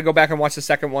got to go back and watch the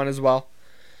second one as well.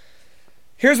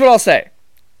 Here's what I'll say.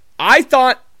 I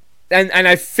thought, and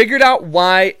I figured out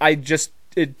why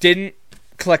it didn't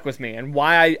click with me and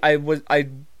why I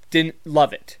didn't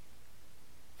love it.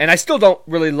 And I still don't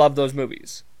really love those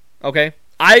movies. Okay?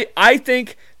 I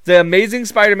think the Amazing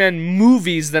Spider-Man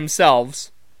movies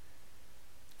themselves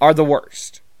are the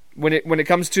worst. When it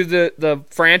comes to the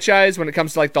franchise, when it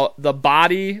comes to like the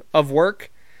body of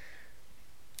work,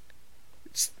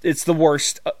 it's the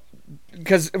worst,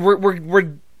 because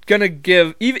we're gonna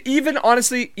give even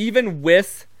honestly, even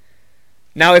with,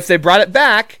 now if they brought it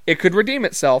back, it could redeem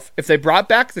itself. If they brought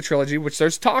back the trilogy, which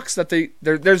there's talks that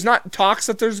there's not talks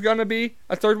that there's gonna be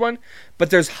a third one,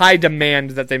 but there's high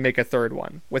demand that they make a third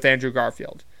one with Andrew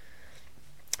Garfield,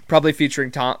 probably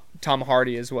featuring Tom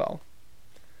Hardy as well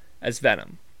as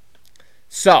Venom.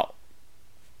 So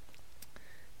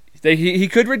he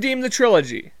could redeem the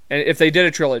trilogy, and if they did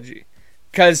a trilogy.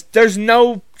 Because there's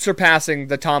no surpassing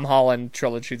the Tom Holland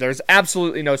trilogy. There's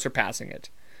absolutely no surpassing it.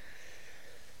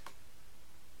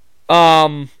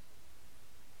 Obviously,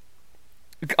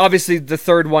 the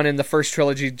third one in the first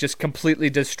trilogy just completely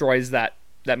destroys that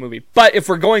movie. But if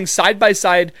we're going side by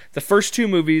side, the first two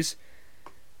movies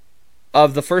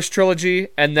of the first trilogy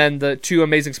and then the two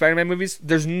Amazing Spider-Man movies,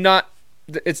 it's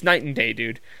night and day,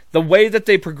 dude. The way that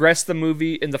they progress the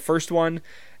movie in the first one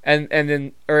in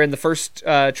the first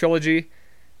trilogy,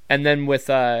 and then with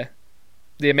the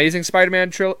Amazing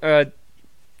Spider-Man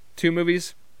two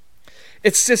movies,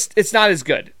 it's not as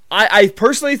good. I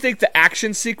personally think the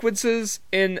action sequences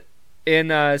in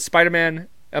Spider-Man,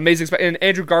 in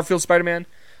Andrew Garfield's Spider-Man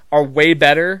are way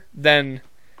better than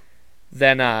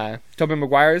Tobey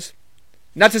Maguire's.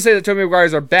 Not to say that Tobey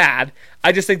Maguire's are bad.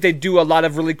 I just think they do a lot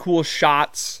of really cool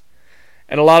shots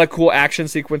and a lot of cool action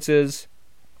sequences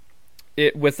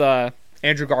with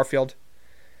Andrew Garfield.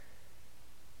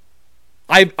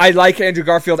 I like Andrew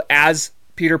Garfield as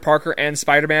Peter Parker and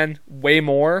Spider-Man way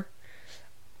more.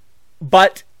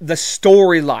 But the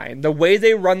storyline, the way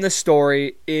they run the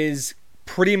story is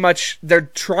pretty much, they're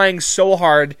trying so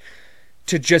hard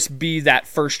to just be that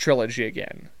first trilogy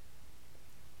again.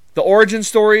 The origin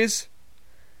stories,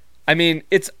 I mean,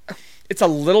 it's a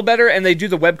little better, and they do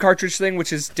the web cartridge thing,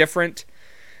 which is different.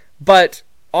 But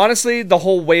honestly, the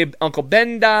whole way Uncle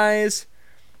Ben dies,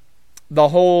 the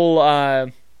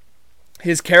whole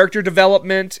his character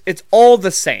development, it's all the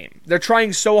same. They're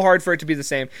trying so hard for it to be the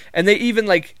same, and they even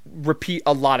like repeat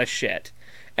a lot of shit.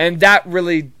 And that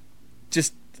really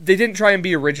just, they didn't try and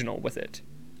be original with it,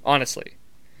 honestly.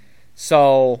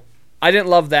 So I didn't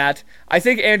love that. I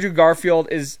think Andrew Garfield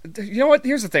is, you know what?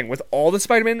 Here's the thing with all the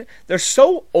Spider-Man, they're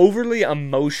so overly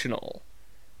emotional.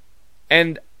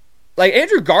 And like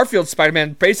Andrew Garfield's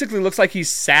Spider-Man basically looks like he's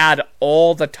sad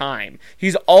all the time.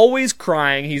 He's always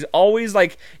crying. He's always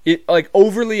like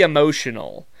overly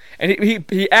emotional. And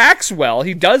he acts well.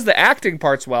 He does the acting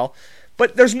parts well.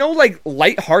 But there's no like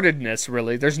lightheartedness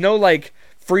really. There's no like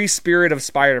free spirit of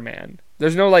Spider-Man.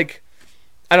 There's no like,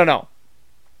 I don't know.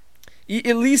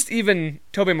 At least even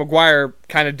Tobey Maguire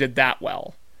kind of did that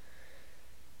well.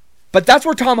 But that's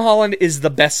where Tom Holland is the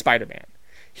best Spider-Man.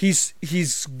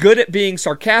 He's good at being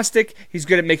sarcastic. He's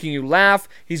good at making you laugh.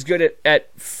 He's good at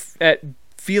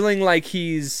feeling like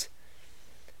he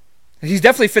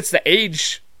definitely fits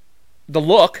the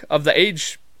look of the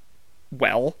age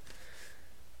well.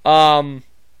 I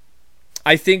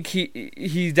think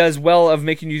he does well of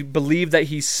making you believe that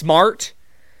he's smart,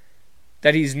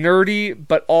 that he's nerdy,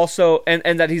 but also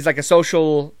and that he's like a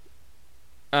social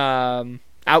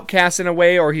outcast in a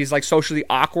way, or he's like socially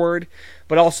awkward,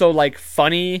 but also like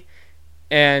funny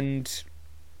and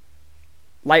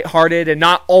lighthearted and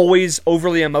not always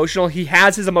overly emotional. He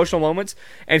has his emotional moments,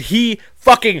 and he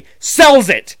fucking sells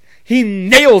it. He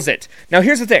nails it. Now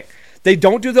here's the thing. They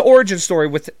don't do the origin story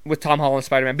with Tom Holland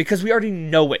Spider-Man because we already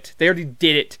know it. They already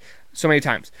did it so many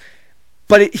times.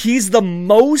 But he's the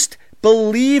most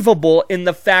believable in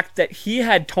the fact that he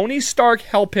had Tony Stark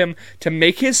help him to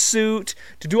make his suit,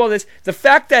 to do all this. The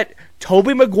fact that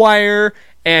Tobey Maguire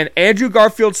and Andrew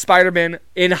Garfield Spider-Man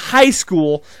in high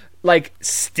school like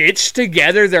stitched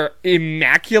together their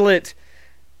immaculate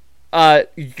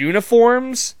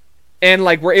uniforms and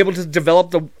like were able to develop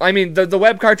the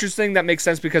web cartridge thing, that makes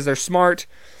sense because they're smart.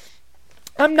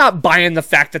 I'm not buying the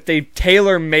fact that they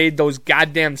tailor-made those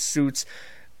goddamn suits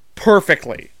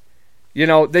perfectly. You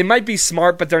know, they might be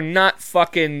smart, but they're not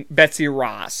fucking Betsy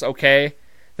Ross, okay?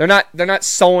 They're not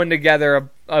sewing together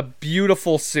a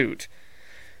beautiful suit.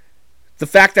 The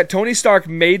fact that Tony Stark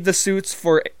made the suits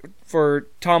for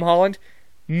Tom Holland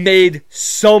made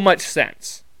so much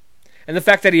sense. And the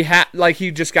fact that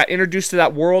he just got introduced to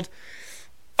that world,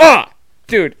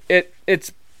 dude,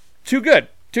 it's too good.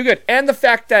 And the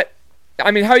fact that,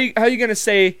 I mean, how are you going to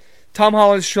say Tom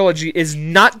Holland's trilogy is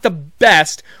not the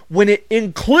best when it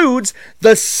includes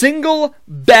the single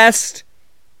best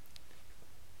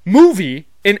movie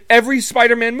in every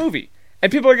Spider-Man movie?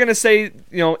 And people are going to say,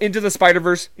 Into the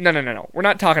Spider-Verse. No. We're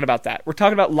not talking about that. We're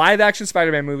talking about live-action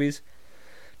Spider-Man movies.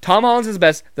 Tom Holland's is the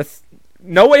best.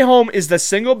 No Way Home is the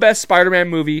single best Spider-Man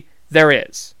movie there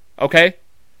is. Okay?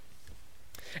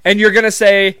 And you're going to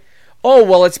say, oh,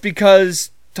 well, it's because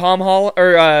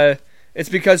it's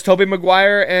because Tobey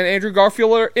Maguire and Andrew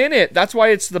Garfield are in it. That's why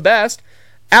it's the best.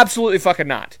 Absolutely fucking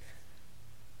not.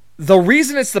 The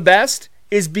reason it's the best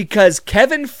is because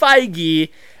Kevin Feige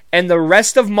and the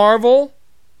rest of Marvel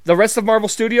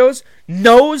Studios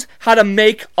knows how to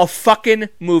make a fucking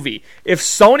movie. If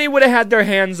Sony would have had their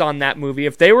hands on that movie,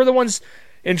 if they were the ones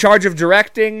in charge of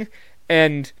directing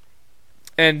and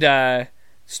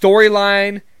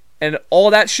storyline and all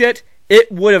that shit, it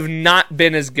would have not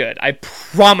been as good. I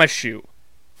promise you.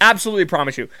 Absolutely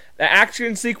promise you. The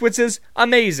action sequences,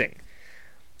 amazing.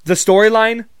 The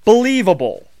storyline,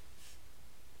 believable.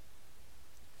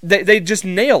 They just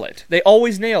nail it. They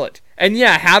always nail it. And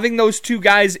yeah, having those two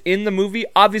guys in the movie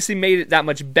obviously made it that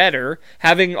much better.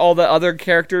 Having all the other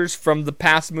characters from the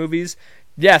past movies,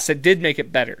 yes, it did make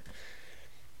it better.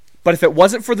 But if it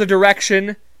wasn't for the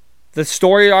direction, the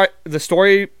storyline,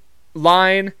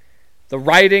 the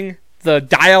writing, the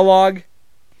dialogue,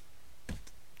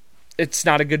 it's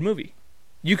not a good movie.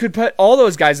 You could put all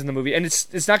those guys in the movie, and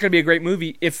it's not going to be a great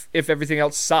movie if everything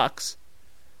else sucks.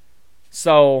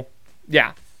 So,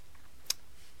 yeah.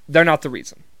 They're not the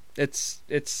reason. It's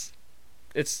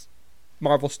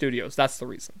Marvel Studios. That's the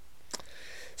reason.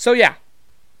 So yeah,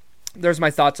 there's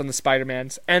my thoughts on the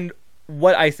Spider-Mans and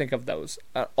what I think of those.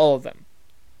 All of them.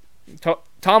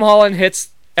 Tom Holland hits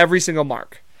every single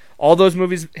mark. All those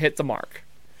movies hit the mark.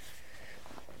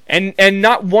 And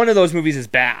not one of those movies is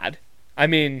bad. I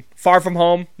mean, Far From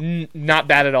Home, not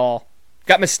bad at all.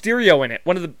 Got Mysterio in it.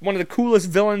 One of the coolest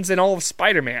villains in all of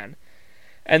Spider-Man.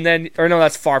 And then, or no,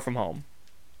 that's Far From Home.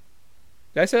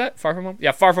 Did I say that? Far From Home?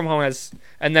 Yeah, Far From Home has,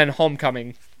 and then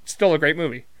Homecoming. Still a great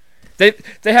movie. They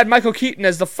had Michael Keaton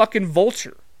as the fucking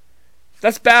Vulture.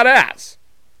 That's badass.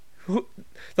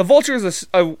 The Vulture is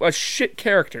a shit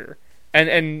character,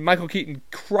 and Michael Keaton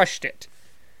crushed it.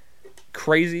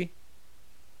 Crazy.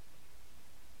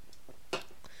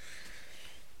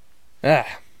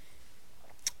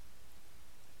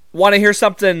 Want to hear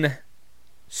something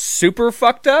super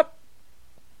fucked up?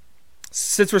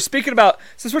 Since we're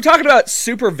talking about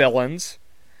super villains,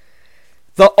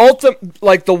 the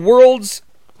world's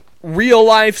real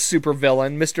life super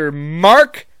villain, Mr.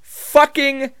 Mark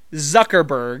fucking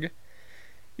Zuckerberg.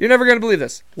 You're never gonna believe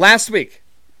this. Last week,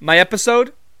 my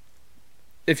episode,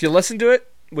 if you listened to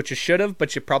it, which you should have,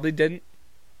 but you probably didn't,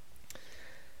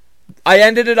 I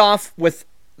ended it off with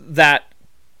that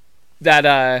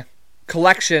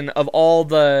collection of all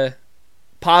the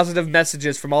positive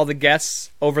messages from all the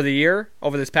guests over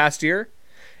this past year.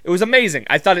 It was amazing.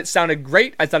 I thought it sounded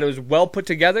great. I thought it was well put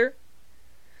together.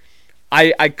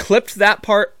 I clipped that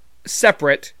part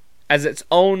separate as its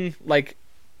own, it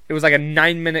was like a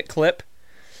 9-minute clip.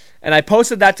 And I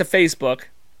posted that to Facebook.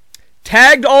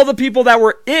 Tagged all the people that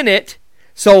were in it.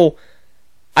 So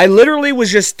I literally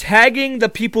was just tagging the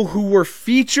people who were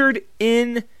featured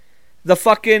in the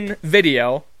fucking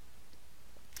video.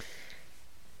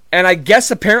 And I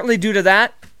guess apparently due to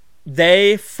that,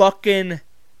 they fucking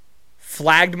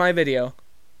flagged my video.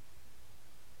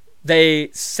 They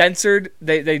censored,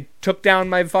 they took down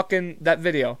my that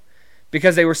video.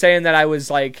 Because they were saying that I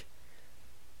was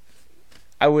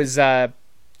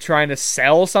trying to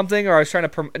sell something, or I was trying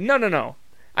to No.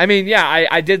 I mean, yeah,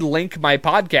 I did link my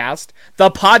podcast. The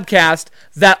podcast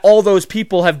that all those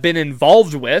people have been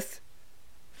involved with.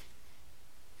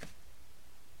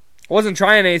 I wasn't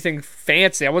trying anything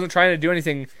fancy. I wasn't trying to do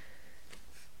anything.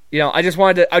 I just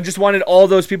wanted all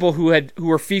those people who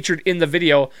were featured in the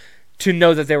video to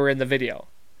know that they were in the video.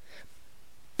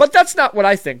 But that's not what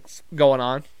I think's going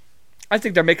on. I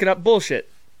think they're making up bullshit.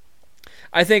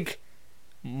 I think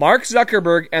Mark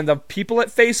Zuckerberg and the people at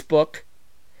Facebook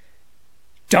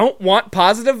don't want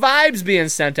positive vibes being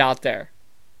sent out there.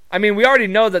 I mean, we already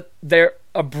know that they're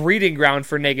a breeding ground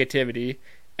for negativity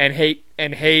and hate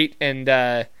and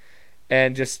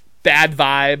just bad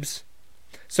vibes.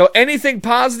 So anything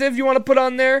positive you want to put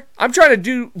on there, I'm trying to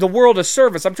do the world a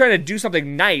service. I'm trying to do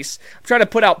something nice. I'm trying to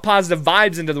put out positive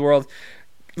vibes into the world.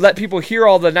 Let people hear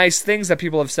all the nice things that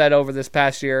people have said over this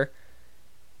past year.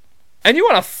 And you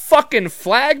want to fucking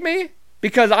flag me?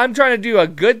 Because I'm trying to do a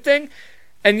good thing?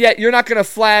 And yet you're not going to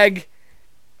flag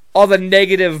all the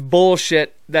negative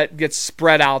bullshit that gets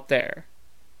spread out there.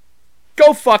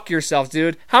 Go fuck yourself,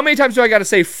 dude. How many times do I got to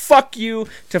say fuck you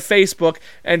to Facebook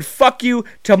and fuck you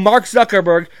to Mark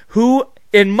Zuckerberg, who,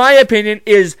 in my opinion,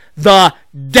 is the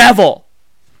devil?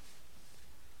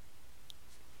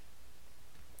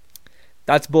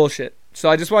 That's bullshit. So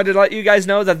I just wanted to let you guys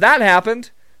know that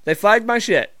happened. They flagged my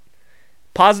shit.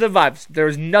 Positive vibes. There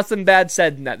was nothing bad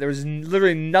said in that. There was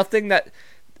literally nothing that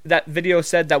video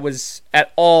said that was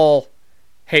at all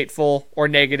hateful or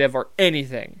negative or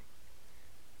anything.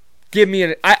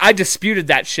 I disputed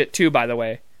that shit too, by the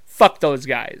way. Fuck those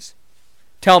guys.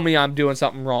 Tell me I'm doing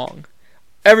something wrong.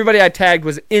 Everybody I tagged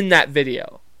was in that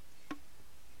video.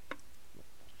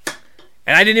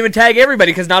 And I didn't even tag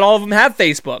everybody because not all of them have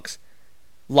Facebooks.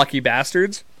 Lucky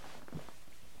bastards.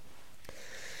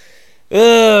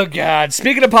 Oh, God.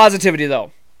 Speaking of positivity,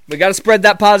 though, we got to spread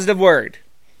that positive word.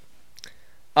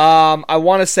 I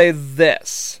want to say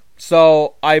this.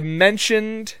 So, I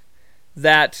mentioned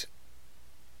that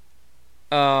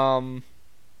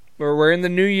we're in the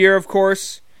new year, of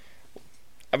course.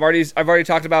 I've already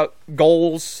talked about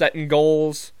goals, setting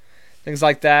goals, things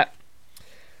like that.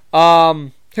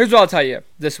 Here's what I'll tell you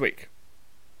this week.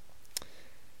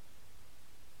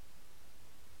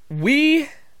 We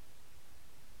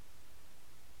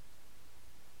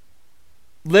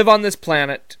live on this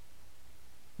planet.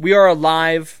 We are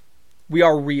alive. We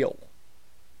are real.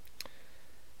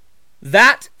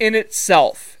 That in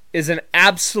itself is an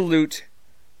absolute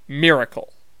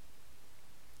miracle.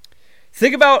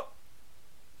 Think about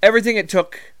everything it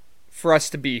took for us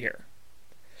to be here.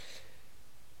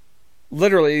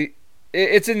 Literally,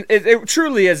 it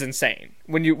truly is insane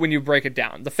when you break it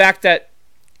down. The fact that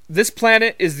this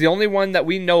planet is the only one that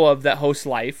we know of that hosts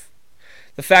life.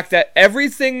 The fact that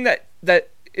everything that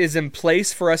is in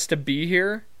place for us to be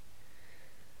here,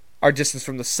 our distance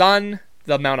from the sun,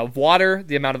 the amount of water,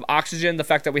 the amount of oxygen, the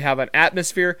fact that we have an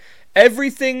atmosphere,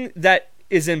 everything that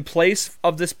is in place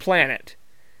of this planet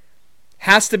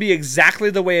has to be exactly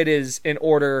the way it is in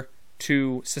order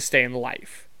to sustain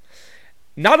life.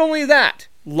 Not only that,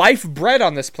 life bred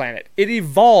on this planet. It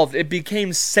evolved. It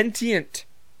became sentient.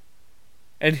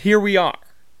 And here we are.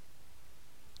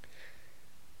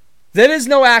 That is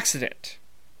no accident.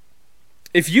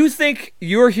 If you think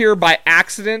you're here by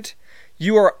accident,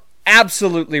 you are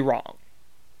absolutely wrong.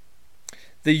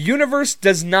 The universe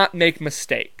does not make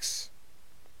mistakes.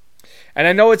 And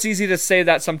I know it's easy to say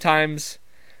that sometimes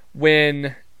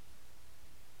when,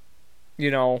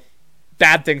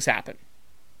 bad things happen.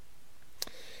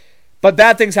 But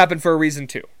bad things happen for a reason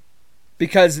too.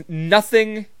 Because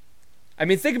think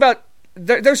about,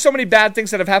 there's so many bad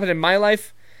things that have happened in my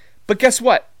life, but guess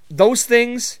what? Those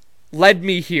things led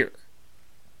me here.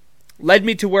 Led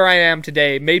me to where I am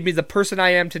today, made me the person I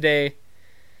am today,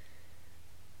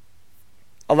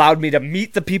 allowed me to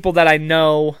meet the people that I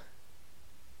know,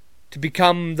 to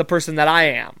become the person that I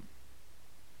am.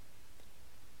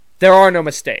 There are no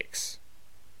mistakes.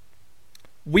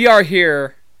 We are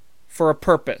here for a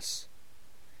purpose.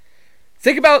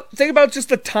 Think about just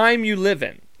the time you live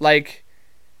in.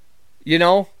 You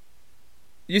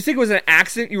think it was an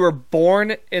accident you were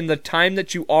born in the time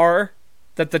that you are,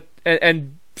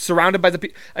 and surrounded by the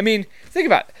people. Think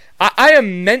about it. I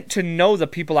am meant to know the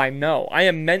people I know. I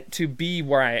am meant to be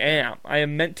where I am. I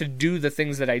am meant to do the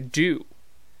things that I do.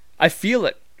 I feel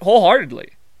it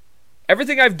wholeheartedly.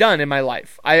 Everything I've done in my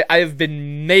life, I have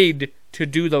been made to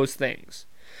do those things.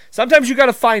 Sometimes you got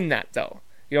to find that, though.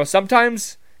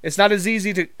 Sometimes it's not as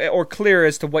easy or clear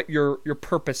as to what your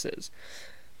purpose is.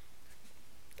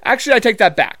 Actually, I take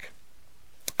that back.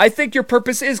 I think your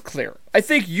purpose is clear. I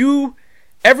think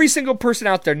every single person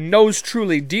out there knows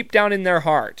truly, deep down in their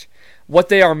heart, what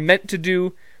they are meant to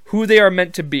do, who they are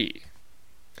meant to be.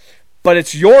 But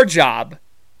it's your job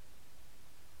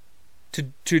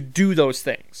to do those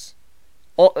things.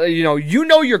 You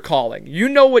know your calling. You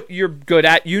know what you're good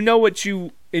at. You know what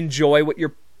you enjoy,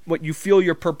 what you feel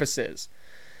your purpose is.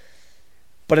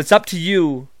 But it's up to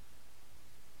you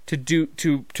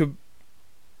to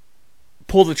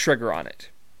pull the trigger on it.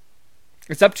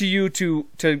 It's up to you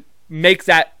to make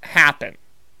that happen.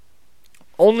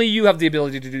 Only you have the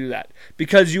ability to do that,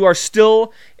 because you are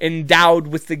still endowed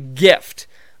with the gift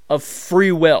of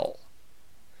free will.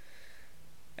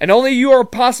 And only you are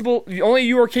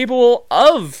capable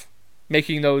of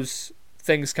making those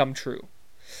things come true.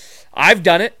 I've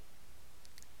done it.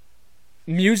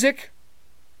 Music,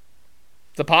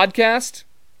 the podcast.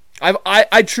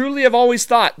 I truly have always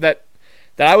thought that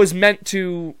I was meant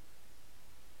to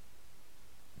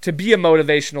be a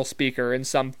motivational speaker in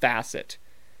some facet.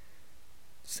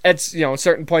 At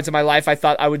certain points in my life, I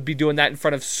thought I would be doing that in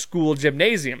front of school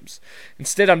gymnasiums.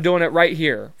 Instead, I'm doing it right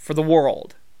here for the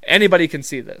world. Anybody can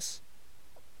see this.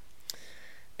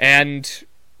 And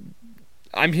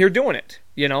I'm here doing it,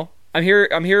 I'm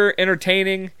here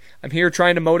entertaining. I'm here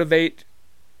trying to motivate.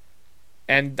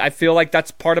 And I feel like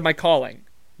that's part of my calling.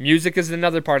 Music is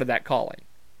another part of that calling.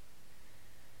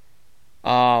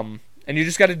 And you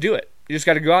just got to do it. You just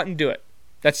got to go out and do it.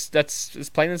 That's as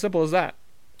plain and simple as that.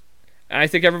 And I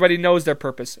think everybody knows their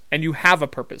purpose. And you have a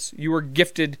purpose. You were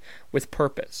gifted with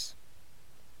purpose.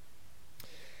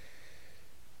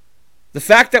 The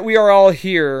fact that we are all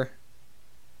here,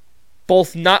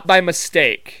 both not by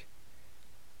mistake,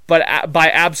 but by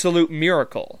absolute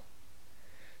miracle,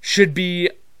 should be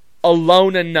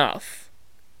alone enough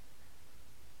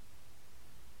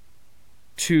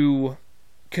to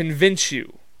convince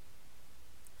you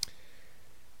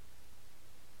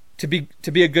to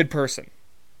be a good person.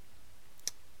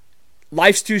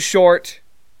 Life's too short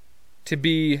to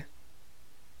be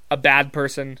a bad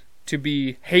person, to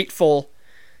be hateful,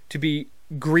 to be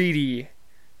greedy,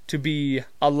 to be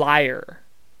a liar,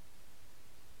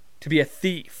 to be a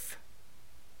thief.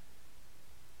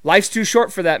 Life's too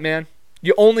short for that, man.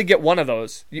 You only get one of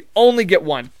those. You only get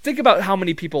one. Think about how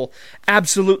many people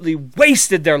absolutely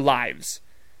wasted their lives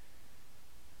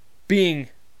being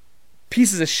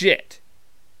pieces of shit.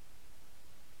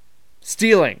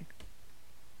 Stealing.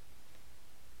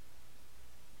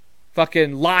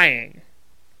 Fucking lying.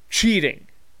 Cheating.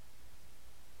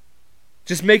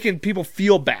 Just making people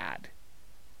feel bad.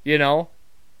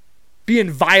 Being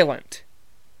violent.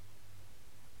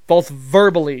 Both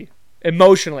verbally,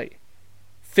 emotionally,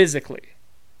 physically.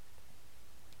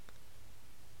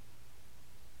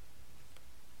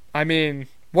 I mean,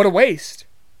 what a waste.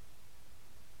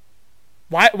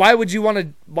 Why would you want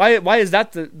to... Why is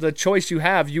that the choice you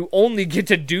have? You only get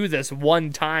to do this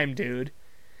one time, dude.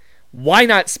 Why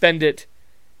not spend it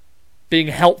being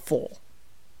helpful,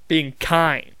 being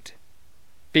kind,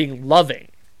 being loving?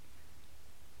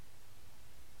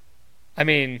 I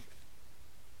mean,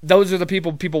 those are the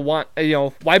people want.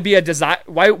 Why be a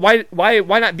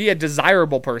Why not be a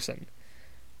desirable person?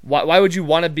 Why would you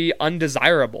want to be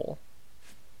undesirable?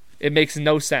 It makes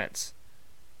no sense.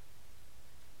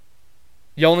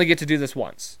 You only get to do this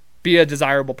once. Be a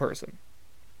desirable person.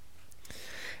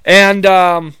 And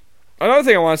another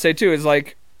thing I want to say too is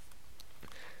I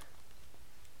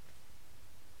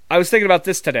was thinking about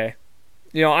this today.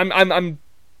 I'm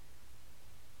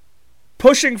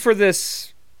pushing for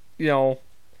this,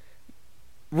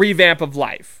 revamp of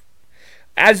life.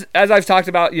 As I've talked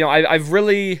about, I've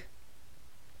really,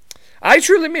 I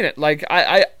truly mean it.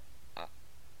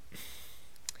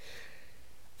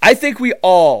 I think we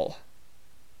all,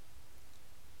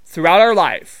 throughout our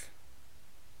life,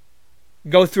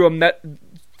 go through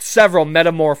several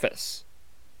metamorphoses.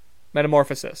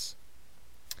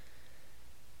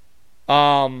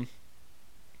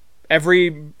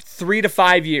 Every 3 to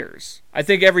 5 years. I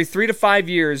think every 3 to 5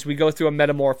 years we go through a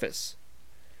metamorphosis.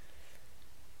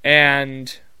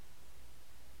 And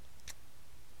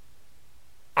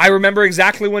I remember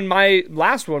exactly when my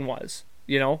last one was.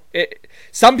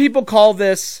 Some people call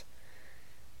this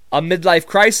a midlife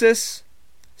crisis.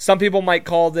 Some people might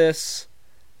call this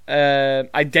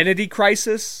identity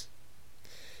crisis.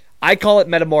 I call it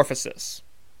metamorphosis.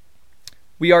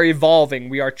 We are evolving.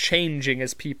 We are changing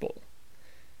as people,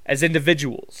 as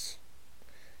individuals.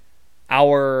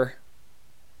 Our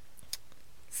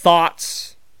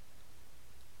thoughts,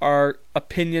 our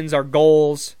opinions, our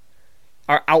goals,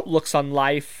 our outlooks on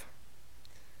life,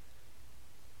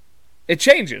 it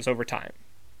changes over time.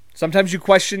 Sometimes you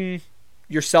question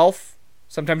yourself.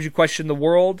 Sometimes you question the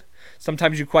world.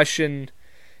 Sometimes you question,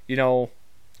 your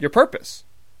purpose,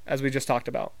 as we just talked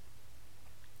about.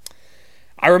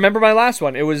 I remember my last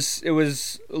one. It was a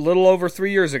little over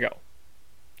 3 years ago.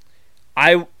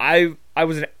 I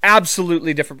was an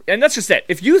absolutely different, and that's just it.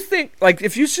 If you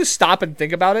just stop and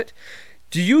think about it,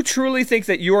 do you truly think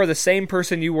that you are the same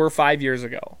person you were 5 years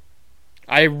ago?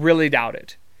 I really doubt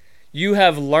it. You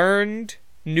have learned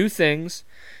new things.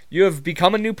 You have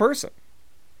become a new person.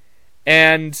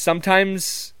 And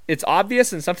sometimes it's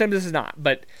obvious and sometimes it's not.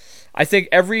 But I think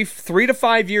every 3 to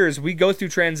 5 years we go through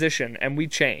transition and we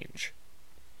change.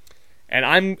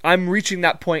 And I'm reaching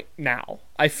that point now.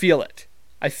 I feel it.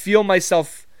 I feel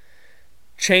myself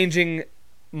changing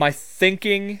my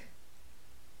thinking,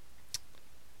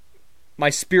 my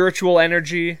spiritual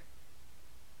energy.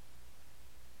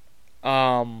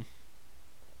 There's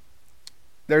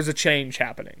a change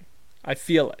happening. I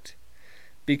feel it.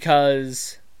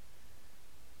 Because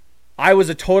I was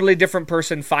a totally different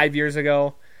person 5 years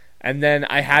ago, and then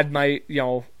I had my,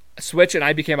 switch, and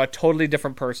I became a totally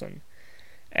different person.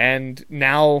 And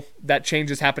now that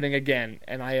change is happening again,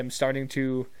 and I am starting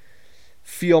to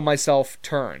feel myself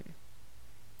turn.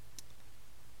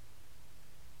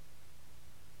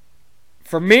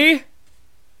 For me,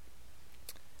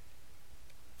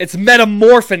 it's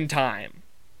metamorphin time.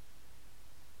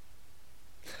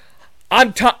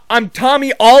 I'm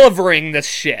Tommy Olivering this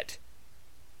shit.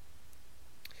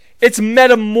 It's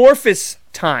metamorphosis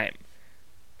time.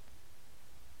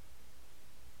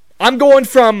 I'm going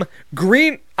from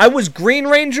green. I was Green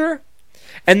Ranger,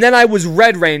 and then I was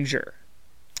Red Ranger.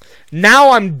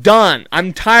 Now I'm done.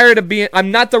 I'm tired of being.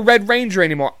 I'm not the Red Ranger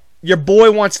anymore. Your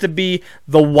boy wants to be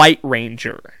the White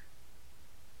Ranger.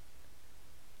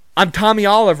 I'm Tommy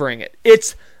Olivering it.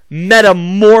 It's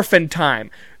metamorphin time.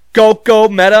 Go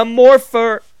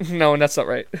metamorpher. No, that's not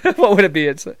right. What would it be?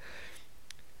 It's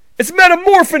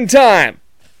metamorphin time.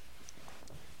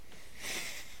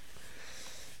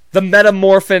 The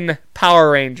Metamorphin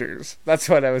Power Rangers. That's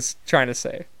what I was trying to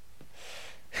say.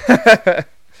 But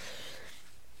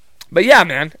yeah,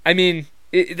 man. I mean,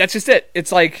 that's just it.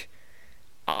 It's like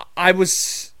I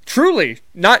was truly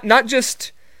not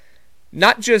just.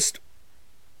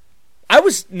 I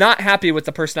was not happy with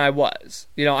the person I was.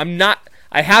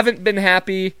 I haven't been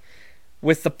happy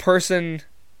with the person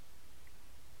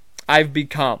I've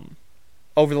become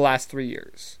over the last 3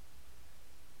 years.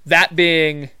 That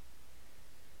being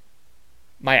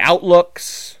my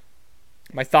outlooks,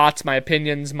 my thoughts, my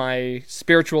opinions, my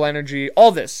spiritual energy,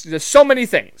 all this. There's so many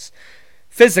things.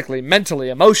 Physically, mentally,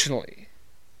 emotionally.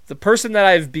 The person that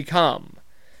I've become.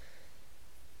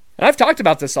 And I've talked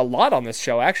about this a lot on this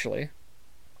show, actually.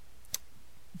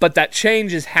 But that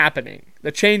change is happening.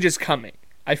 The change is coming.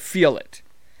 I feel it.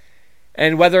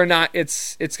 And whether or not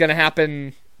it's going to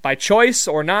happen by choice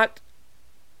or not,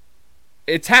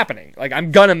 it's happening. Like,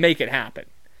 I'm going to make it happen.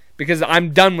 Because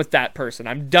I'm done with that person.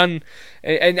 I'm done.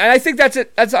 And I think that's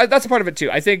it. That's a part of it,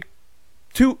 too. I think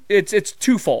it's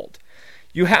twofold.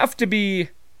 You have to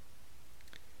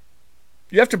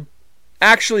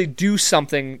actually do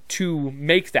something to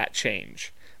make that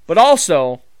change. But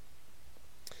also,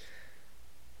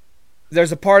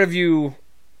 there's a part of you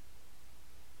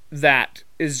that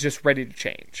is just ready to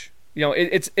change.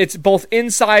 It's both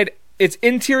inside, it's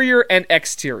interior and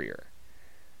exterior.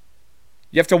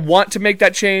 You have to want to make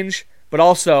that change, but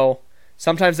also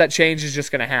sometimes that change is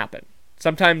just going to happen.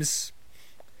 Sometimes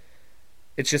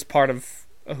it's just part of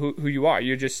who you are.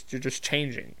 You're just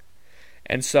changing,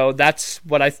 and so that's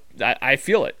what I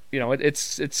feel it.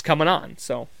 It's coming on.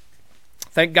 So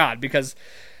thank God, because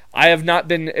I have not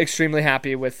been extremely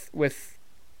happy with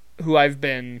who I've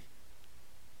been.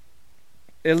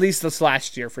 At least this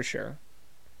last year for sure,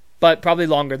 but probably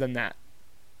longer than that.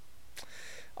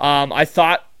 I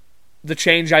thought the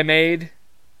change I made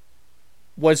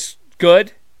was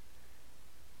good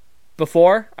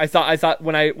before. I thought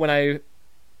when I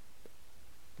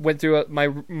went through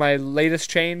my latest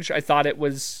change, I thought it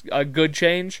was a good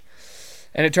change,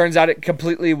 and it turns out it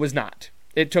completely was not.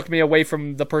 It took me away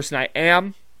from the person I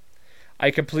am. I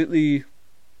completely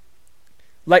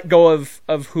let go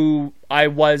of who I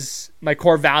was, my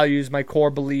core values, my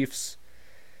core beliefs,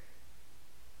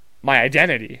 my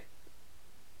identity.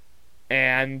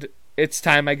 And it's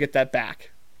time I get that back.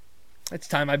 It's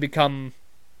time I become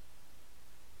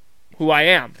who I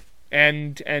am.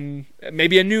 And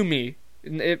maybe a new me.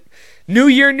 New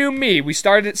year, new me. We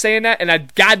started saying that, and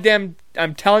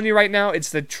I'm telling you right now, it's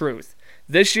the truth.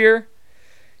 This year,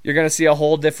 you're going to see a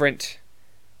whole different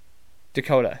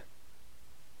Dakota.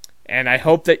 And I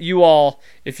hope that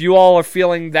if you all are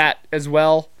feeling that as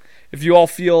well, if you all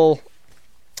feel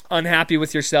unhappy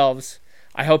with yourselves,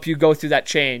 I hope you go through that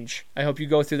change. I hope you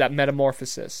go through that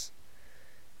metamorphosis.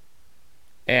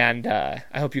 And I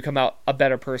hope you come out a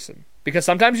better person. Because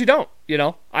sometimes you don't,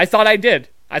 I thought I did.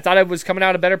 I thought I was coming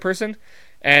out a better person.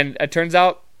 And it turns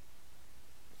out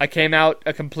I came out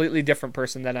a completely different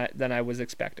person than I was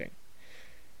expecting.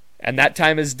 And that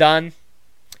time is done.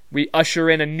 We usher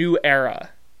in a new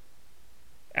era.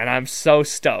 And I'm so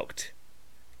stoked.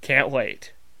 Can't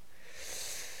wait.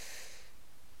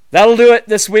 That'll do it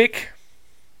this week.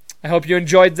 I hope you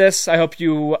enjoyed this. I hope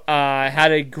you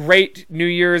had a great New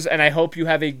Year's, and I hope you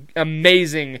have an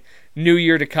amazing New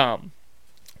Year to come.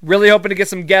 Really hoping to get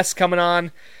some guests coming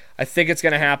on. I think it's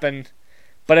going to happen.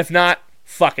 But if not,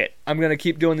 fuck it. I'm going to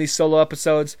keep doing these solo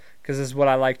episodes because this is what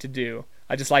I like to do.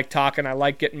 I just like talking. I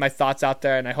like getting my thoughts out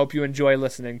there, and I hope you enjoy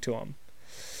listening to them.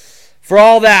 For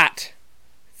all that,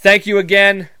 thank you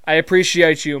again. I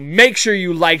appreciate you. Make sure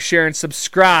you like, share, and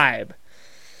subscribe.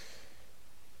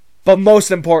 But most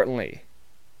importantly,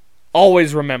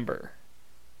 always remember,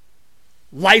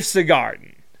 life's a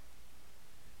garden.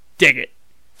 Dig it.